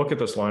mean, you look at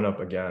this lineup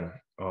again.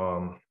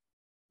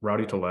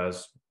 Rowdy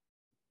Tellez,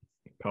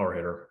 power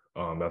hitter.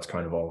 That's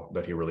kind of all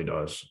that he really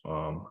does.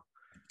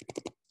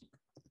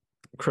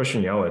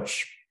 Christian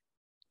Yelich,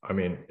 I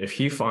mean, if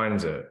he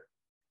finds it,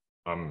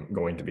 I'm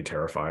going to be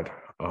terrified.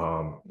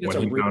 When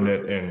he found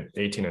it in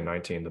 18 and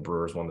 19, the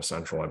Brewers won the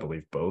Central, I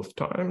believe, both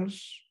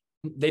times.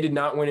 They did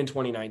not win in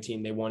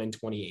 2019. They won in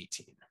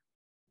 2018.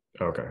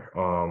 Okay.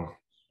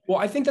 Well,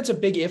 I think that's a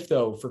big if,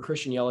 though, for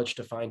Christian Yelich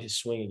to find his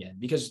swing again,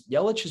 because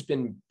Yelich has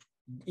been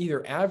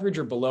either average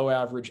or below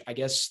average, I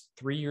guess,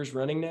 3 years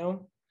running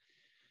now.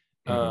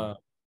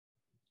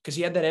 Because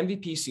he had that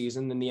MVP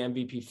season, then the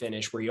MVP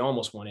finish where he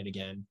almost won it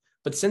again.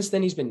 But since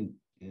then, he's been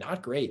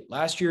not great.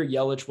 Last year,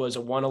 Yelich was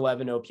a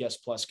 111 OPS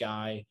plus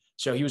guy.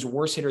 So he was a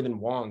worse hitter than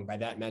Wong by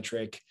that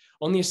metric.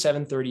 Only a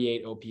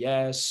 738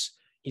 OPS.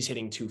 He's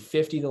hitting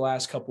 250 the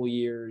last couple of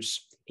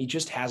years. He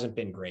just hasn't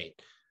been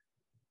great.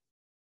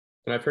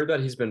 And I've heard that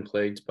he's been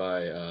plagued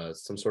by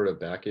some sort of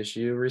back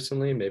issue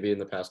recently, maybe in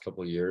the past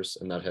couple of years,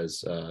 and that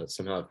has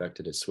somehow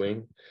affected his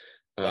swing.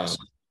 Yes.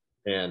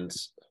 And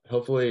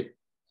hopefully,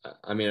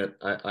 I mean,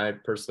 I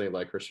personally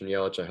like Christian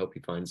Yelich. I hope he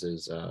finds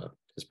his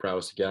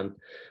prowess again.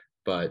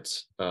 But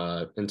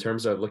in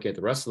terms of looking at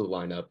the rest of the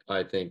lineup,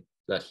 I think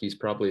that he's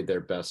probably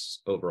their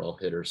best overall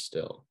hitter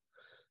still.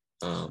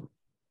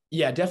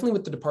 Yeah, definitely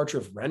with the departure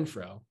of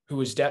Renfroe, who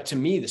was to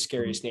me the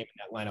scariest name in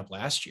that lineup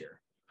last year.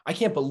 I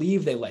can't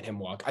believe they let him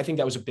walk. I think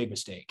that was a big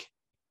mistake.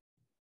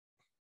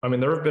 I mean,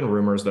 there have been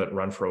rumors that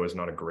Renfroe is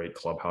not a great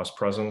clubhouse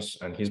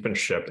presence, and he's been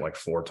shipped like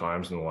 4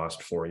 times in the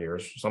last 4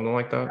 years, something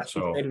like that.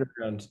 So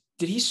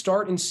did he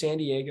start in San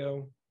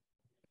Diego?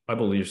 I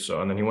believe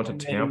so. And then he went to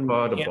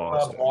Tampa to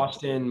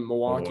Boston,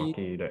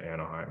 Milwaukee to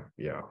Anaheim.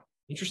 Yeah.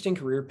 Interesting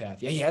career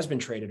path. Yeah, he has been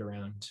traded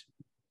around.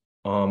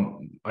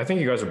 I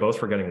think you guys are both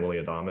forgetting Willy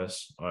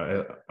Adames.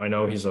 I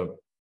know he's a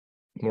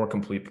more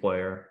complete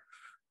player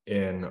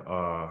in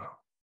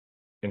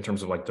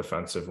terms of like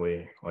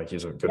defensively, like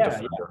he's a good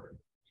defender,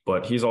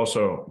 but he's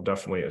also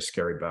definitely a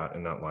scary bat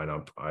in that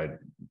lineup. I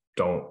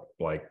don't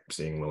like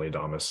seeing Willy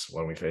Adames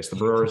when we face the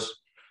Brewers,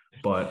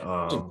 but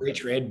it's a great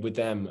trade with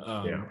them.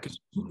 Because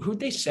who'd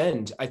they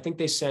send? I think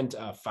they sent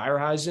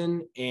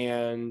Fireheisen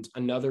and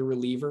another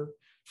reliever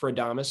for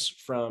Adames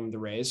from the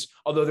Rays.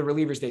 Although the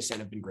relievers they sent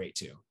have been great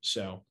too.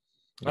 So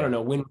I don't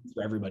know, win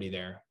for everybody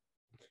there.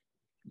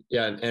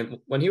 Yeah, and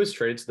when he was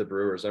traded to the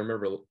Brewers, I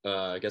remember,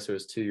 I guess it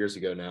was 2 years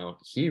ago now,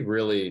 he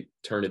really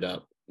turned it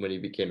up when he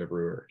became a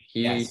Brewer.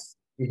 He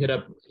hit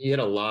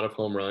a lot of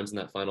home runs in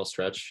that final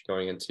stretch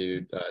going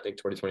into, I think,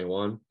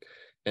 2021.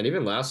 And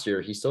even last year,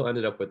 he still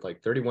ended up with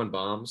like 31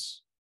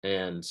 bombs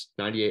and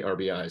 98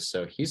 RBIs.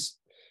 So he's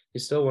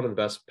still one of the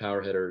best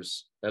power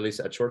hitters, at least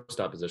at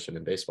shortstop position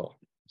in baseball.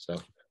 So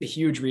the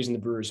huge reason the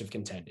Brewers have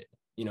contended.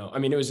 I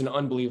mean, it was an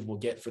unbelievable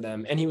get for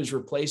them. And he was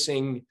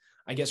replacing,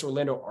 I guess,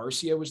 Orlando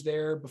Arcia was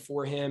there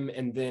before him.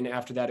 And then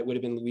after that, it would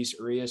have been Luis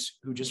Urias,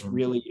 who just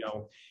really,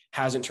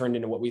 hasn't turned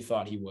into what we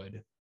thought he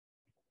would.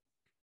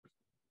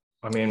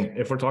 I mean,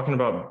 if we're talking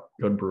about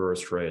good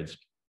Brewers trades,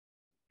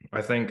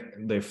 I think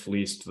they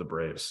fleeced the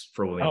Braves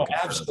for William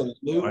Contreras.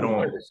 Absolutely. I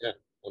don't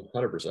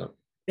 100%.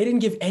 They didn't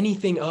give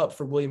anything up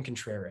for William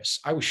Contreras.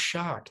 I was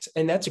shocked.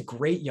 And that's a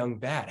great young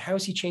bat. How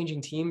is he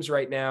changing teams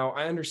right now?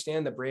 I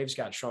understand the Braves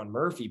got Sean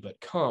Murphy, but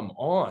come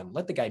on,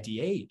 let the guy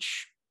DH.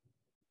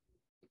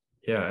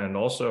 Yeah, and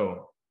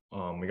also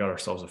we got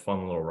ourselves a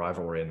fun little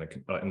rivalry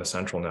in the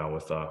Central now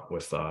with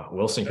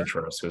Wilson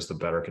Contreras, who's the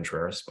better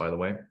Contreras, by the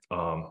way.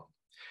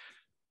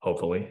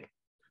 Hopefully,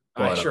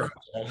 but,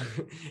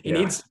 he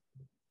needs.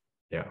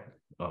 Yeah,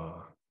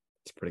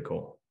 it's pretty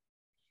cool.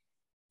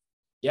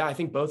 Yeah, I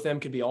think both of them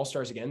could be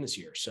all-stars again this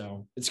year.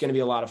 So it's going to be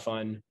a lot of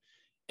fun.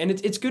 And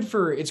it's great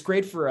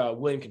for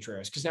William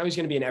Contreras, because now he's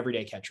going to be an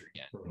everyday catcher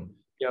again.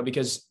 Mm-hmm.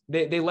 Because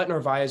they let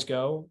Narvaez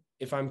go,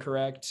 if I'm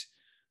correct.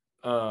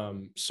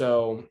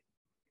 So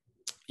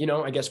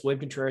I guess William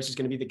Contreras is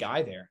going to be the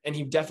guy there, and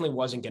he definitely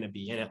wasn't going to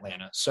be in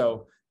Atlanta.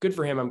 So good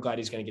for him. I'm glad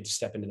he's going to get to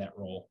step into that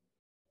role.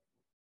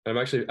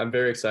 I'm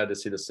very excited to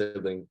see the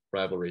sibling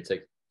rivalry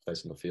take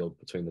place in the field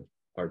between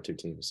our two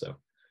teams. So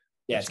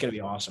yeah, it's going to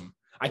be awesome.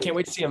 I can't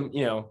wait to see him.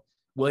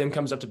 William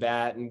comes up to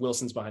bat and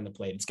Wilson's behind the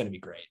plate. It's going to be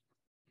great.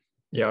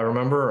 Yeah, I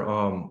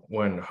remember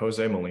when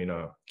Jose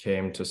Molina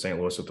came to St.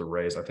 Louis with the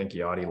Rays. I think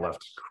Yachty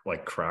left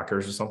like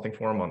crackers or something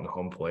for him on the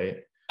home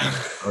plate.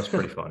 That was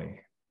pretty funny.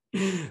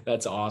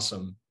 That's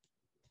awesome.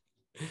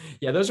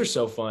 Yeah, those are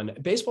so fun.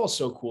 Baseball is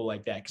so cool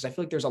like that, because I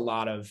feel like there's a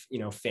lot of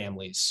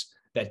families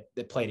that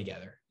play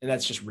together, and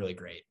that's just really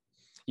great.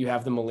 You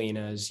have the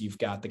Molinas, you've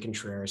got the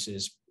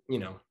Contrerases.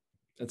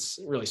 That's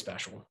really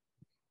special.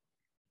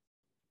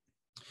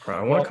 All right,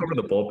 I want to cover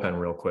the bullpen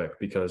real quick,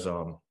 because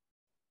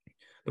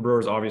the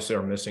Brewers obviously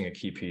are missing a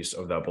key piece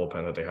of that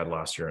bullpen that they had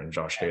last year in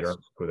Josh Hader,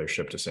 who they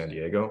shipped to San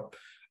Diego.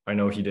 I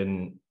know he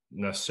didn't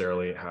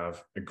necessarily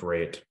have a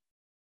great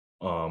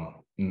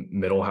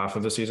middle half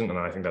of the season, and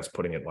I think that's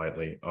putting it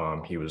lightly.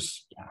 He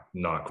was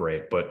not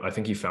great, but I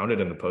think he found it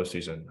in the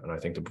postseason, and I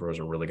think the Brewers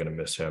are really going to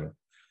miss him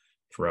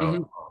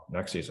throughout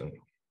next season.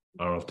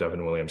 I don't know if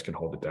Devin Williams can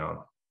hold it down.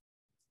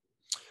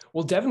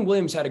 Well, Devin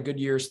Williams had a good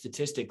year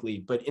statistically,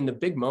 but in the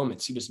big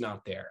moments, he was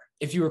not there.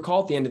 If you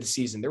recall, at the end of the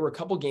season, there were a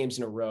couple games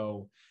in a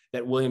row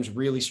that Williams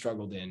really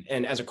struggled in.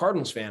 And as a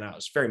Cardinals fan, I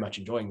was very much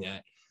enjoying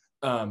that.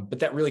 But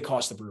that really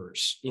cost the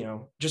Brewers.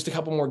 Just a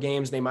couple more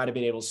games, they might have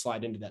been able to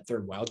slide into that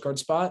third wildcard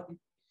spot.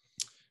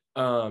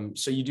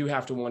 So you do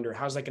have to wonder,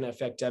 how's that going to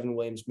affect Devin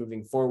Williams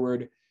moving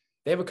forward?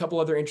 They have a couple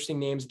other interesting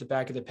names at the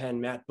back of the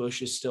pen. Matt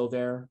Bush is still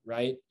there,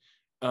 right?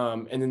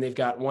 And then they've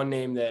got one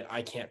name that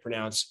I can't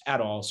pronounce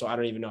at all, so I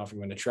don't even know if I'm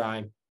going to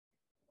try.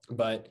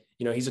 But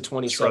he's a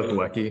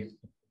 27.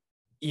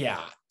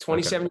 Yeah,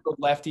 27-year-old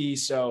lefty.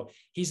 So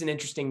he's an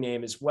interesting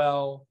name as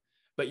well.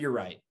 But you're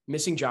right.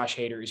 Missing Josh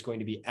Hader is going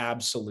to be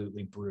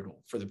absolutely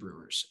brutal for the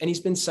Brewers, and he's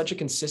been such a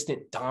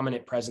consistent,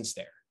 dominant presence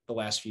there the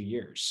last few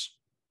years.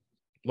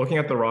 Looking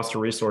at the roster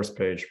resource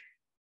page,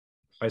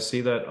 I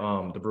see that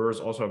the Brewers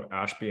also have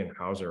Ashby and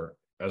Hauser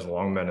as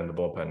long men in the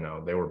bullpen now.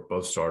 They were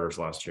both starters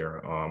last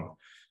year.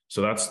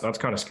 So that's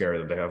kind of scary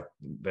that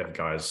they have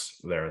guys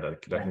there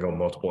that can go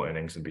multiple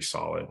innings and be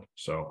solid.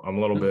 So I'm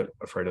a little bit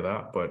afraid of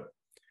that, but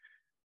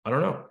I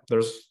don't know.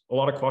 There's a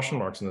lot of question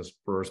marks in this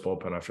Brewers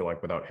bullpen, I feel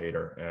like, without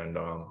Hader, and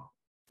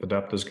the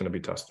depth is going to be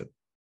tested.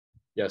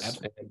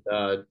 Yes.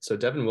 And so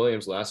Devin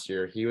Williams last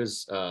year, he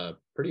was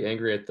pretty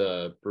angry at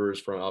the Brewers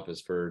front office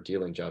for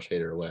dealing Josh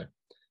Hader away.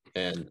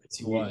 And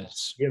he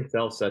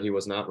himself said he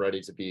was not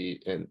ready to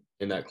be in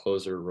that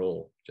closer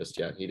role just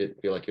yet. He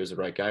didn't feel like he was the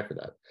right guy for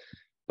that.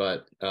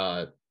 But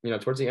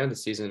towards the end of the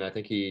season, I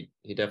think he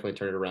definitely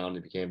turned it around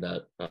and became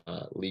that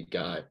lead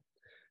guy.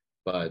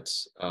 But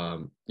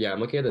I'm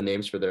looking at the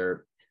names for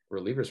their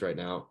relievers right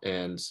now,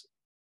 and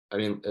I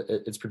mean,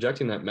 it's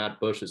projecting that Matt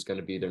Bush is going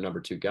to be their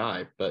number 2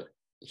 guy, but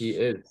he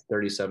is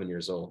 37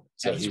 years old,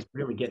 so he's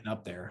really getting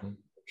up there.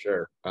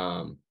 Sure.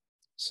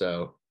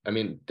 So I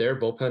mean, their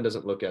bullpen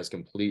doesn't look as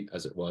complete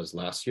as it was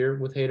last year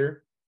with Hader,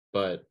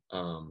 but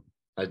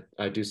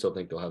I do still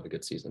think they'll have a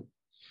good season.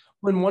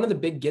 When one of the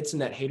big gets in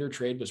that Hader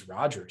trade was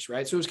Rogers,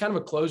 right? So it was kind of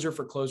a closer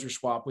for closer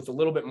swap with a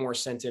little bit more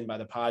sent in by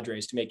the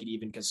Padres to make it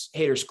even, because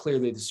Hader's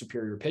clearly the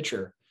superior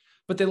pitcher,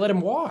 but they let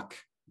him walk.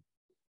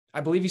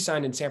 I believe he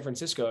signed in San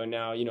Francisco, and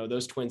now,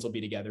 those twins will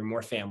be together,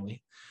 more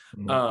family.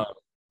 Mm-hmm.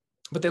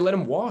 But they let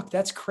him walk.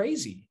 That's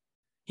crazy.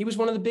 He was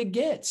one of the big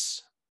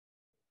gets.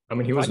 I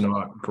mean, he was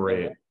not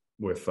great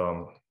with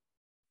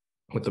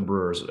the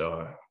Brewers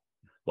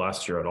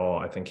last year at all.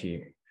 I think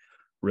he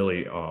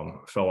really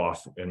fell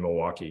off in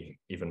Milwaukee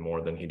even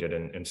more than he did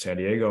in San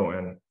Diego.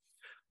 And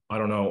I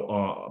don't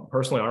know.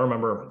 Personally, I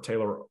remember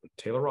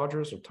Taylor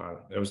Rogers, or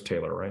Tyler. It was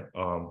Taylor, right?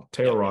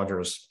 Taylor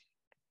Rogers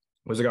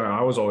was a guy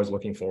I was always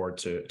looking forward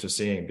to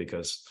seeing,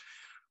 because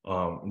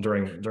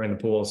during the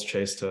Pools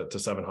chase to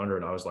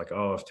 700, I was like,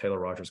 oh, if Taylor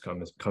Rogers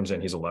comes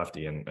in, he's a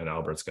lefty, and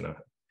Albert's gonna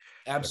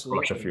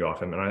absolutely crush a few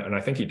off him, and I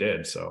think he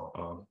did.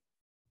 So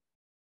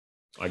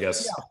I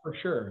guess for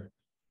sure.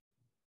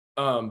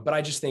 But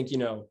I just think,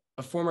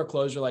 a former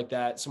closer like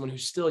that, someone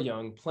who's still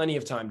young, plenty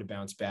of time to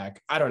bounce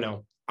back. I don't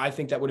know. I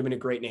think that would have been a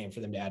great name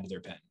for them to add to their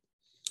pen.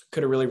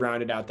 Could have really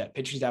rounded out that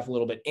pitching staff a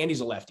little bit. And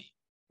he's a lefty,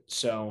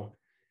 so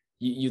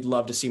you'd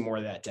love to see more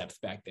of that depth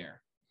back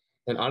there.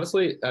 And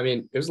honestly, I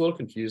mean, it was a little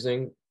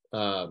confusing.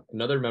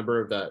 Another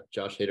member of that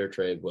Josh Hader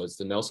trade was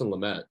the Nelson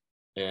Lamet.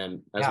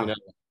 And as we know,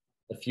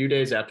 a few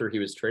days after he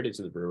was traded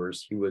to the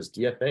Brewers, he was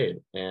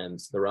DFA'd, and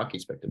the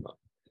Rockies picked him up.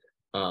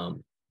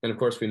 And of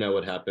course, we know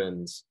what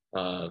happens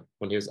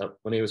when he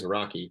was a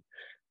Rocky.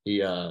 He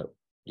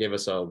gave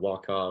us a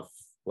walk-off,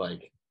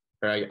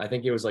 I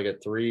think it was like a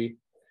three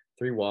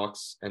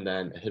walks and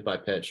then a hit by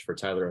pitch for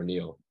Tyler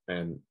O'Neill,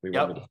 and we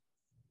won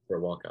for a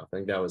walk-off. I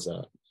think that was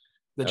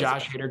The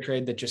Josh Hader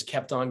trade that just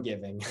kept on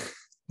giving.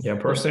 Yeah,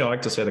 personally, I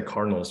like to say the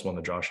Cardinals won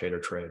the Josh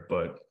Hader trade,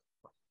 but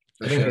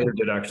I think Hader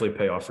did actually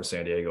pay off for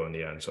San Diego in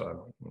the end.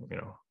 So,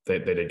 they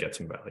did get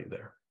some value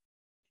there.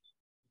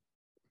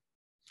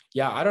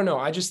 Yeah, I don't know.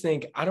 I just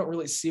think I don't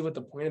really see what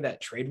the point of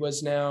that trade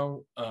was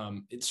now.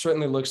 It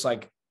certainly looks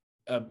like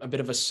a bit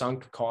of a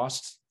sunk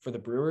cost for the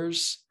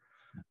Brewers.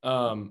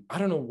 I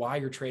don't know why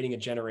you're trading a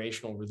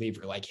generational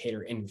reliever like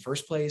Hader in the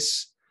first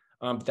place.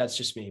 But that's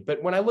just me.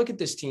 But when I look at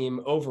this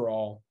team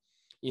overall,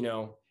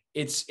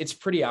 it's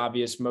pretty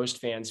obvious most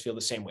fans feel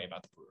the same way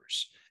about the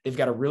Brewers. They've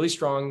got a really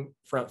strong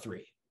front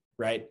three,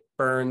 right?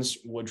 Burns,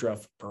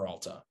 Woodruff,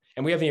 Peralta.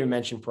 And we haven't even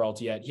mentioned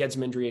Peralta yet. He had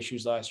some injury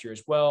issues last year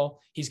as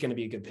well. He's going to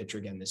be a good pitcher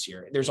again this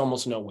year. There's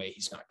almost no way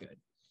he's not good.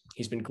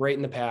 He's been great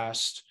in the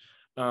past.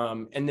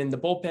 And then the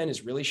bullpen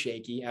is really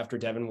shaky after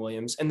Devin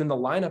Williams. And then the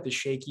lineup is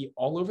shaky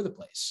all over the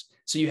place.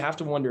 So you have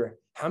to wonder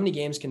how many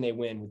games can they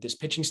win with this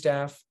pitching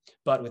staff,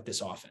 but with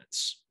this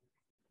offense?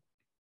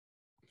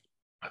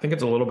 I think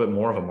it's a little bit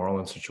more of a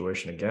Marlins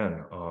situation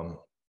again.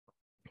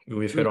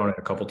 We've hit on it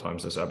a couple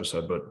times this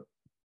episode,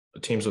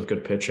 but teams with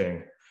good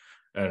pitching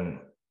and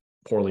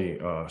poorly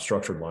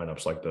structured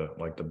lineups like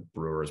the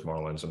Brewers,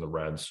 Marlins, and the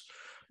Reds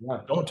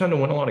don't tend to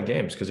win a lot of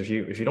games because if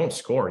you don't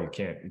score, you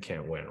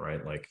can't win,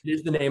 right? Like, it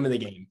is the name of the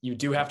game. You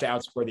do have to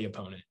outscore the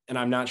opponent, and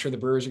I'm not sure the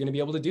Brewers are going to be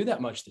able to do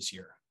that much this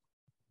year.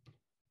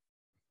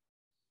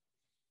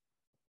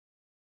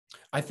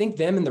 I think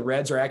them and the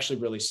Reds are actually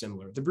really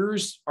similar. The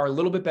Brewers are a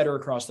little bit better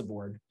across the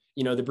board.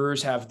 The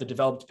Brewers have the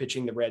developed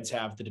pitching. The Reds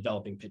have the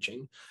developing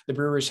pitching. The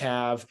Brewers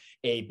have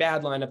a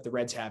bad lineup. The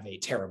Reds have a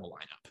terrible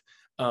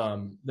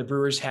lineup. The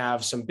Brewers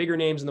have some bigger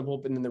names in the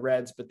bullpen than the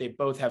Reds, but they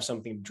both have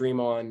something to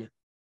dream on.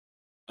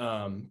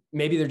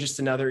 Maybe they're just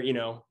another,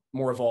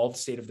 more evolved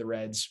state of the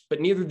Reds, but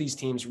neither of these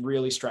teams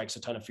really strikes a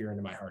ton of fear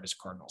into my heart as a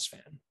Cardinals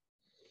fan.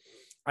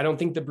 I don't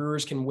think the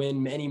Brewers can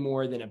win many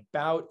more than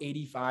about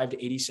 85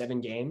 to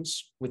 87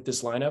 games with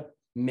this lineup.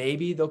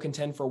 Maybe they'll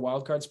contend for a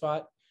wild card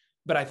spot,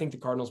 but I think the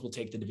Cardinals will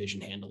take the division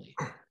handily.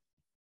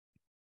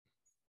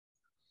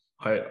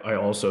 I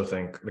also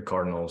think the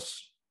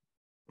Cardinals,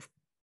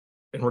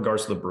 in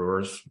regards to the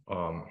Brewers,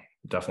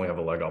 definitely have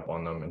a leg up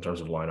on them in terms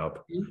of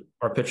lineup. Mm-hmm.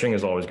 Our pitching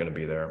is always going to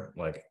be there.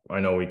 Like,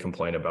 I know we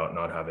complain about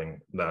not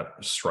having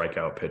that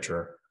strikeout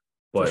pitcher,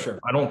 but sure,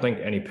 I don't think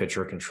any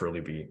pitcher can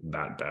truly be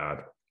that bad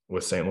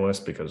with St. Louis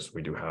because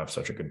we do have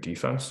such a good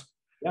defense.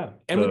 Yeah.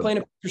 And we play in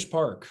a pitcher's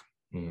park.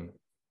 Mm-hmm.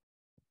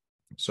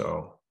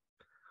 So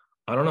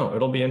I don't know.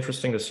 It'll be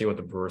interesting to see what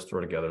the Brewers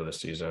throw together this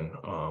season.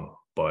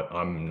 But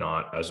I'm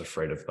not as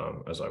afraid of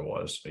them as I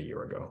was a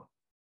year ago.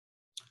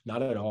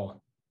 Not at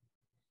all.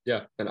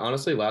 Yeah. And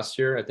honestly, last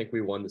year, I think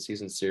we won the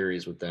season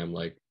series with them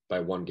like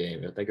by one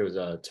game. I think it was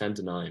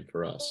 10-9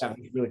 for us. Yeah,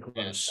 really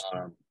close.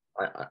 And,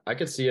 I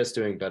could see us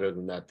doing better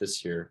than that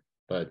this year.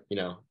 But,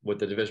 with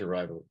the division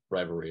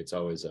rivalry, it's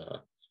always,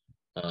 up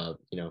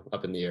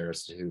in the air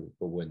as to who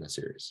will win the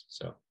series.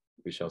 So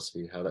we shall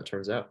see how that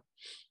turns out.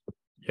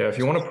 Yeah, if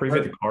you want to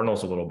preview the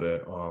Cardinals a little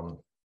bit,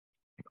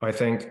 I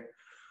think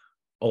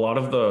a lot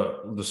of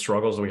the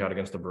struggles that we had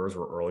against the Brewers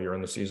were earlier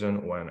in the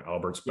season when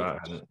Albert's bat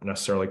hadn't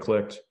necessarily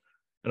clicked.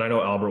 And I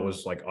know Albert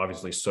was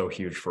obviously so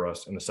huge for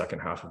us in the second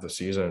half of the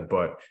season,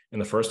 but in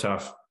the first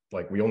half,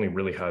 we only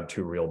really had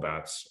two real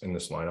bats in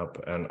this lineup.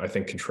 And I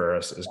think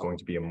Contreras is going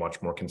to be a much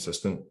more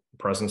consistent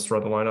presence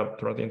throughout the lineup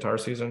throughout the entire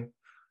season.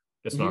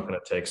 It's not going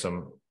to take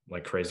some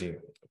crazy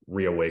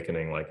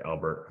reawakening like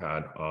Albert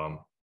had.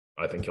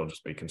 I think he'll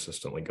just be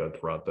consistently good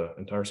throughout the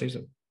entire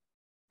season.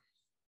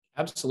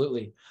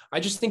 Absolutely. I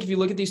just think if you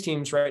look at these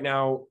teams right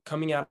now,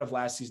 coming out of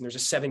last season, there's a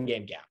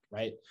 7-game gap,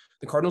 right?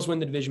 The Cardinals win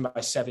the division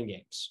by 7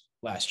 games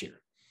last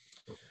year.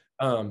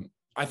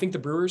 I think the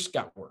Brewers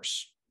got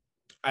worse.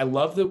 I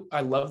love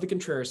the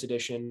Contreras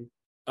edition.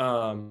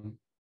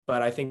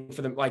 But I think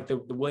for them, the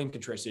William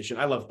Contreras edition,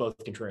 I love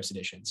both Contreras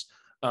editions.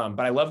 But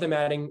I love them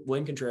adding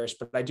William Contreras,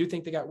 but I do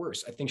think they got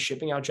worse. I think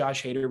shipping out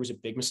Josh Hader was a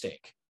big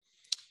mistake.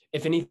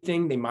 If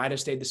anything, they might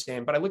have stayed the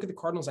same, but I look at the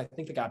Cardinals, I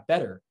think they got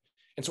better.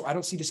 And so I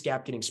don't see this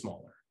gap getting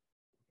smaller.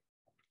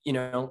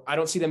 I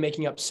don't see them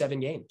making up 7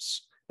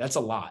 games. That's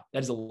a lot.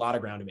 That is a lot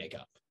of ground to make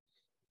up.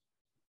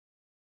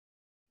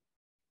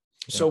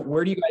 Yeah. So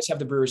where do you guys have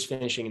the Brewers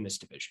finishing in this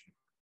division?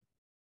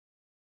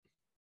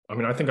 I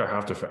mean, I think I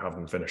have to have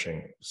them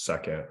finishing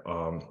second.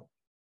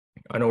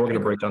 I know we're going to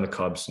break down the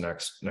Cubs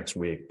next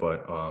week,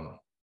 but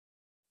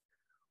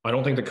I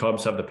don't think the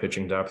Cubs have the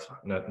pitching depth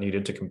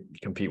needed to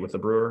compete with the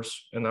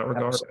Brewers in that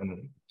regard. Absolutely.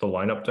 And the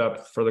lineup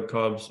depth for the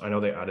Cubs, I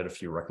know they added a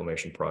few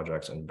reclamation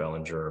projects and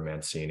Bellinger,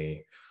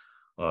 Mancini,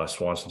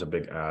 Swanson's a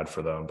big add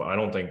for them, but I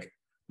don't think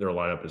their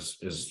lineup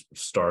is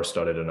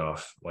star-studded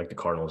enough like the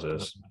Cardinals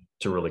is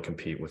to really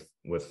compete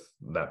with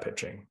that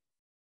pitching.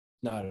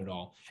 Not at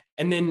all.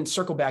 And then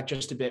circle back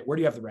just a bit. Where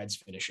do you have the Reds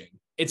finishing?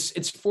 It's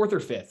 4th or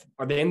 5th.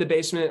 Are they in the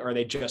basement or are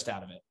they just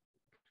out of it?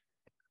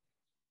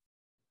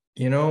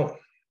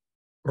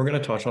 We're going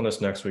to touch on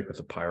this next week with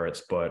the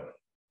Pirates, but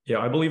yeah,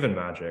 I believe in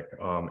magic.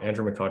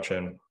 Andrew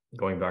McCutchen,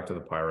 going back to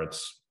the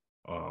Pirates,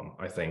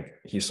 I think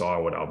he saw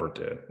what Albert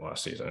did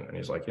last season, and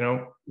he's like,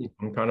 I'm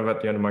kind of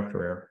at the end of my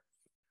career.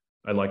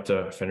 I'd like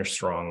to finish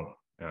strong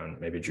and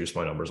maybe juice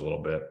my numbers a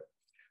little bit.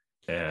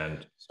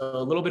 And so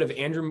a little bit of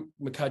Andrew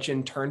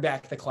McCutchen, turn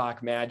back the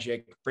clock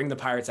magic, bring the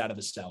Pirates out of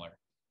the cellar.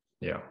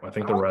 Yeah, I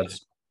think the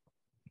Reds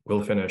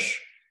will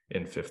finish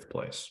in 5th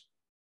place.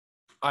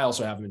 I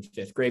also have them in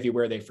 5th. Gravy,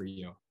 where are they for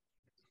you?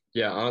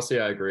 Yeah, honestly,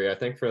 I agree. I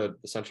think for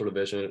the Central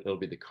Division, it'll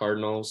be the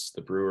Cardinals,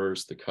 the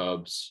Brewers, the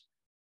Cubs.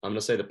 I'm going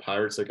to say the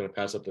Pirates are going to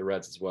pass up the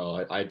Reds as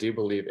well. I do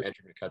believe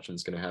Andrew McCutchen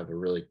is going to have a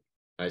really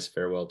nice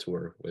farewell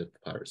tour with the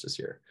Pirates this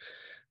year.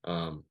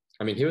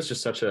 I mean, he was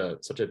just such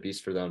a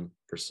beast for them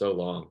for so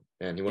long,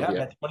 and he won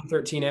that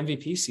 2013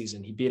 MVP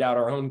season. He beat out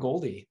our own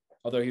Goldie,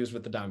 although he was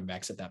with the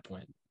Diamondbacks at that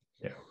point.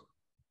 Yeah.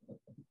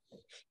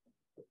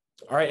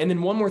 All right, and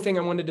then one more thing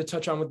I wanted to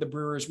touch on with the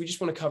Brewers. We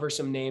just want to cover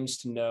some names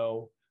to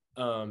know.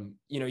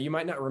 You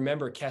might not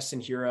remember Keston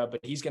Hiura, but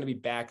he's going to be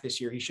back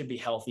this year. He should be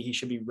healthy. He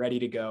should be ready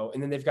to go.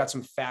 And then they've got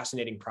some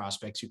fascinating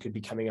prospects who could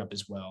be coming up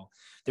as well.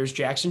 There's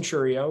Jackson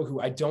Chourio, who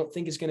I don't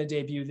think is going to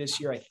debut this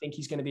year. I think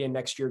he's going to be a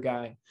next year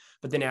guy.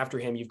 But then after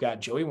him, you've got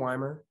Joey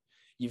Weimer,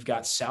 you've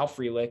got Sal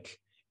Frelick,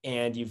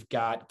 and you've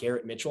got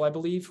Garrett Mitchell, I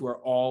believe, who are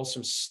all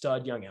some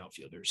stud young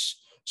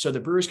outfielders. So the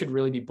Brewers could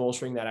really be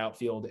bolstering that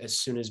outfield as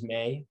soon as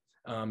May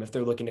if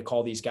they're looking to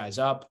call these guys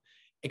up.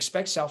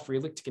 Expect Sal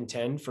Frelick to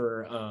contend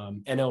for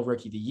NL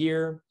Rookie of the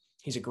Year.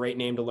 He's a great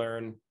name to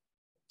learn.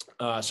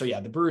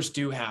 The Brewers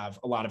do have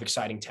a lot of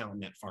exciting talent in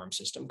that farm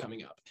system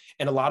coming up,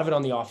 and a lot of it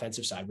on the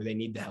offensive side where they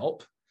need the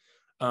help.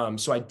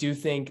 So I do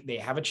think they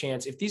have a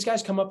chance. If these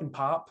guys come up and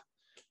pop,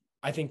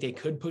 I think they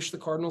could push the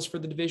Cardinals for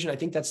the division. I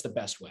think that's the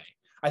best way.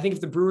 I think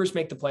if the Brewers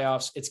make the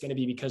playoffs, it's going to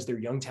be because their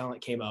young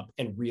talent came up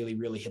and really,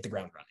 really hit the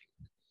ground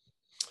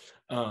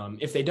running.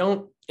 If they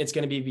don't, it's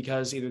going to be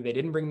because either they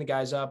didn't bring the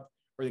guys up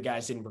or the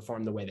guys didn't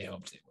perform the way they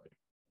hoped they would.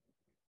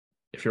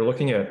 If you're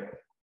looking at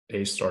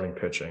ace starting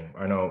pitching,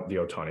 I know the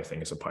Ohtani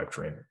thing is a pipe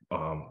dream,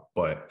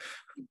 but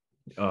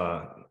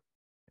the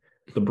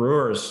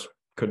Brewers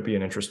could be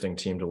an interesting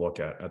team to look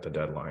at the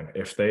deadline.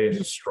 If they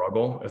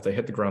struggle, if they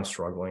hit the ground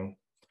struggling,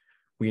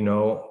 we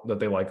know that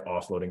they like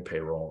offloading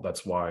payroll.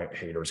 That's why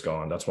Hader's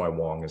gone. That's why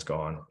Wong is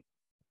gone.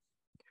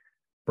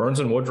 Burns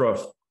and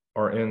Woodruff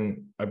are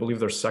in, I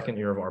believe, their 2nd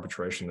year of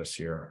arbitration this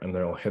year, and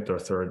they'll hit their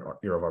 3rd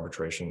year of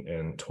arbitration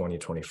in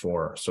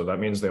 2024. So that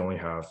means they only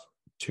have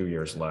 2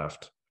 years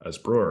left as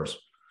Brewers.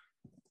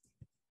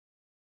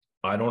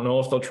 I don't know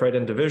if they'll trade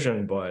in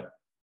division, but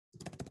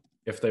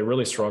if they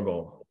really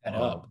struggle.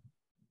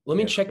 Let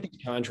me check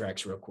these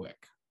contracts real quick.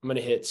 I'm going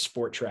to hit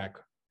Sport Track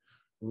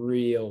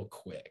real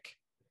quick.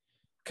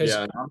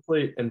 Yeah,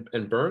 honestly,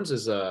 and Burns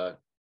is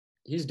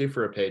he's due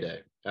for a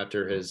payday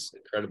after his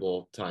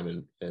incredible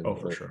time in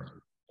for sure.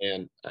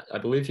 And I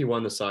believe he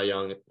won the Cy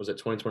Young. Was it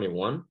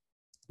 2021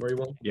 where he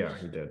won? Yeah,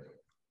 he did.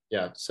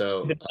 Yeah,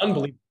 so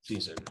unbelievable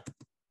season.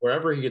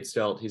 Wherever he gets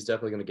dealt, he's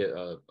definitely going to get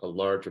a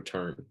large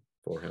return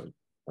for him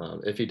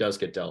if he does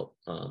get dealt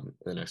in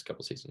the next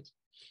couple seasons.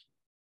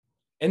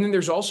 And then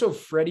there's also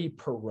Freddie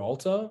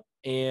Peralta,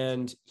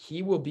 and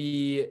he will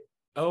be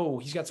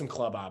he's got some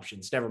club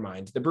options. Never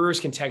mind. The Brewers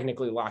can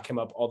technically lock him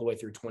up all the way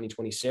through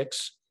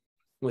 2026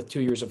 with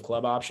 2 years of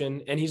club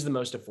option, and he's the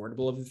most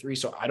affordable of the three,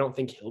 so I don't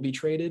think he'll be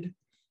traded.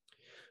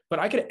 But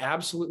I could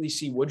absolutely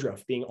see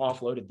Woodruff being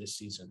offloaded this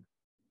season.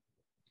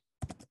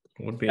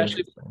 Would be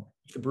interesting.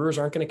 If the Brewers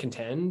aren't going to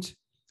contend,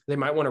 they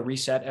might want to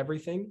reset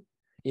everything,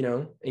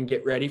 and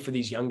get ready for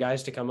these young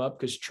guys to come up,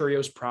 because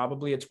Chourio's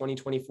probably a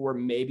 2024,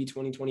 maybe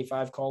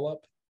 2025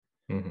 call-up.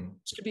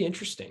 This could be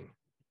interesting.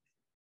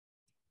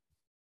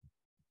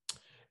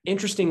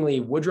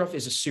 Interestingly, Woodruff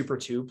is a Super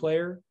 2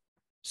 player,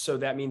 so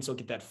that means he'll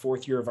get that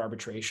 4th year of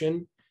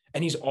arbitration,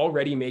 and he's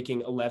already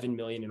making $11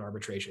 million in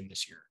arbitration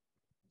this year.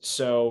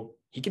 So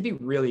he could be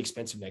really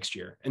expensive next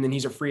year. And then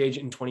he's a free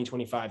agent in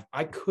 2025.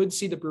 I could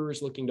see the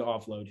Brewers looking to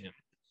offload him.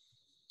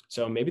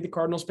 So maybe the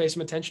Cardinals pay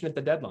some attention at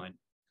the deadline.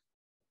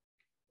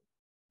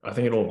 I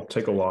think it'll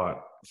take a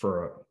lot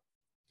for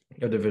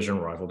a division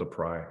rival to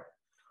pry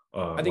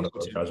I think one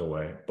of those guys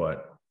away.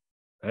 But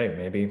hey,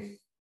 maybe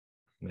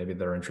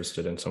they're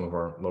interested in some of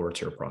our lower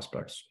tier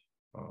prospects.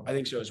 I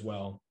think so as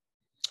well.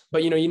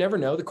 But, you never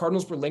know. The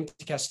Cardinals were linked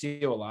to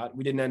Castillo a lot.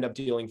 We didn't end up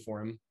dealing for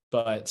him,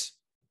 but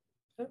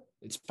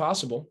it's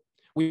possible.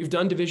 We've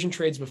done division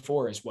trades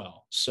before as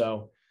well.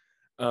 So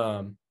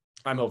I'm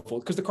hopeful,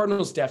 because the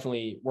Cardinals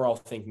we're all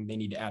thinking they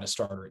need to add a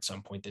starter at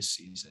some point this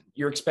season.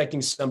 You're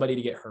expecting somebody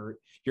to get hurt.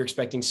 You're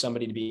expecting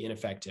somebody to be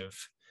ineffective.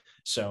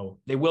 So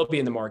they will be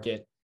in the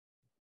market.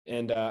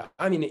 And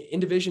in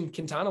division,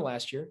 Quintana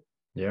last year.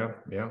 Yeah.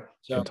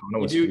 So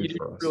you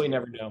really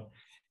never know.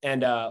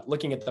 And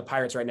looking at the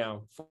Pirates right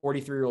now,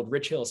 43-year-old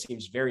Rich Hill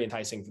seems very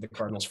enticing for the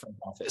Cardinals front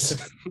office.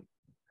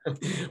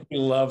 We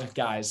love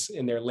guys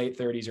in their late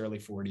 30s, early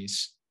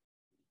 40s.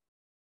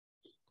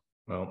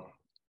 Well,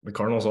 the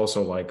Cardinals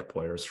also like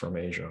players from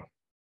Asia,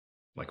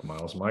 like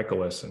Miles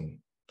Michaelis and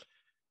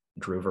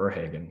Drew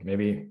Verhagen.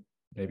 Maybe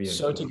a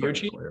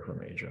player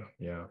from Asia.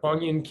 Yeah.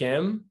 Hong Yin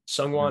Kim,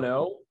 Sungwon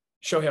Oh,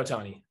 Shohei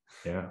Ohtani.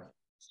 Yeah.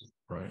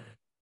 Right.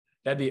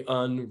 That'd be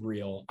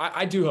unreal.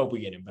 I do hope we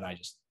get him, but I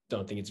just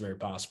don't think it's very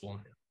possible.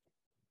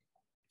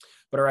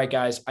 But all right,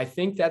 guys, I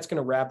think that's going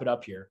to wrap it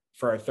up here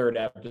for our third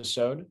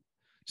episode.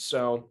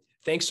 So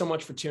thanks so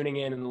much for tuning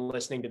in and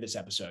listening to this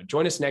episode.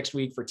 Join us next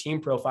week for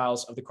team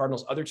profiles of the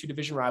Cardinals' other two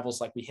division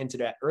rivals, like we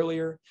hinted at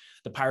earlier,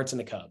 the Pirates and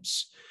the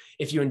Cubs.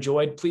 If you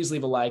enjoyed, please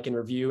leave a like and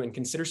review and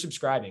consider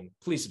subscribing.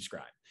 Please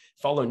subscribe.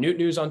 Follow Newt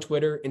News on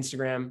Twitter,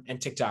 Instagram,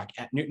 and TikTok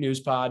at Newt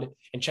News Pod,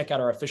 and check out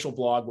our official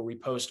blog where we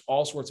post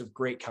all sorts of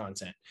great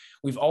content.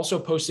 We've also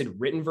posted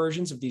written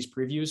versions of these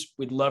previews.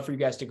 We'd love for you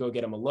guys to go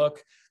get them a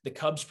look. The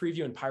Cubs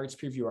preview and Pirates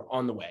preview are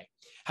on the way.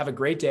 Have a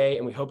great day,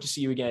 and we hope to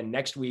see you again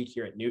next week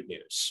here at Newt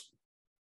News.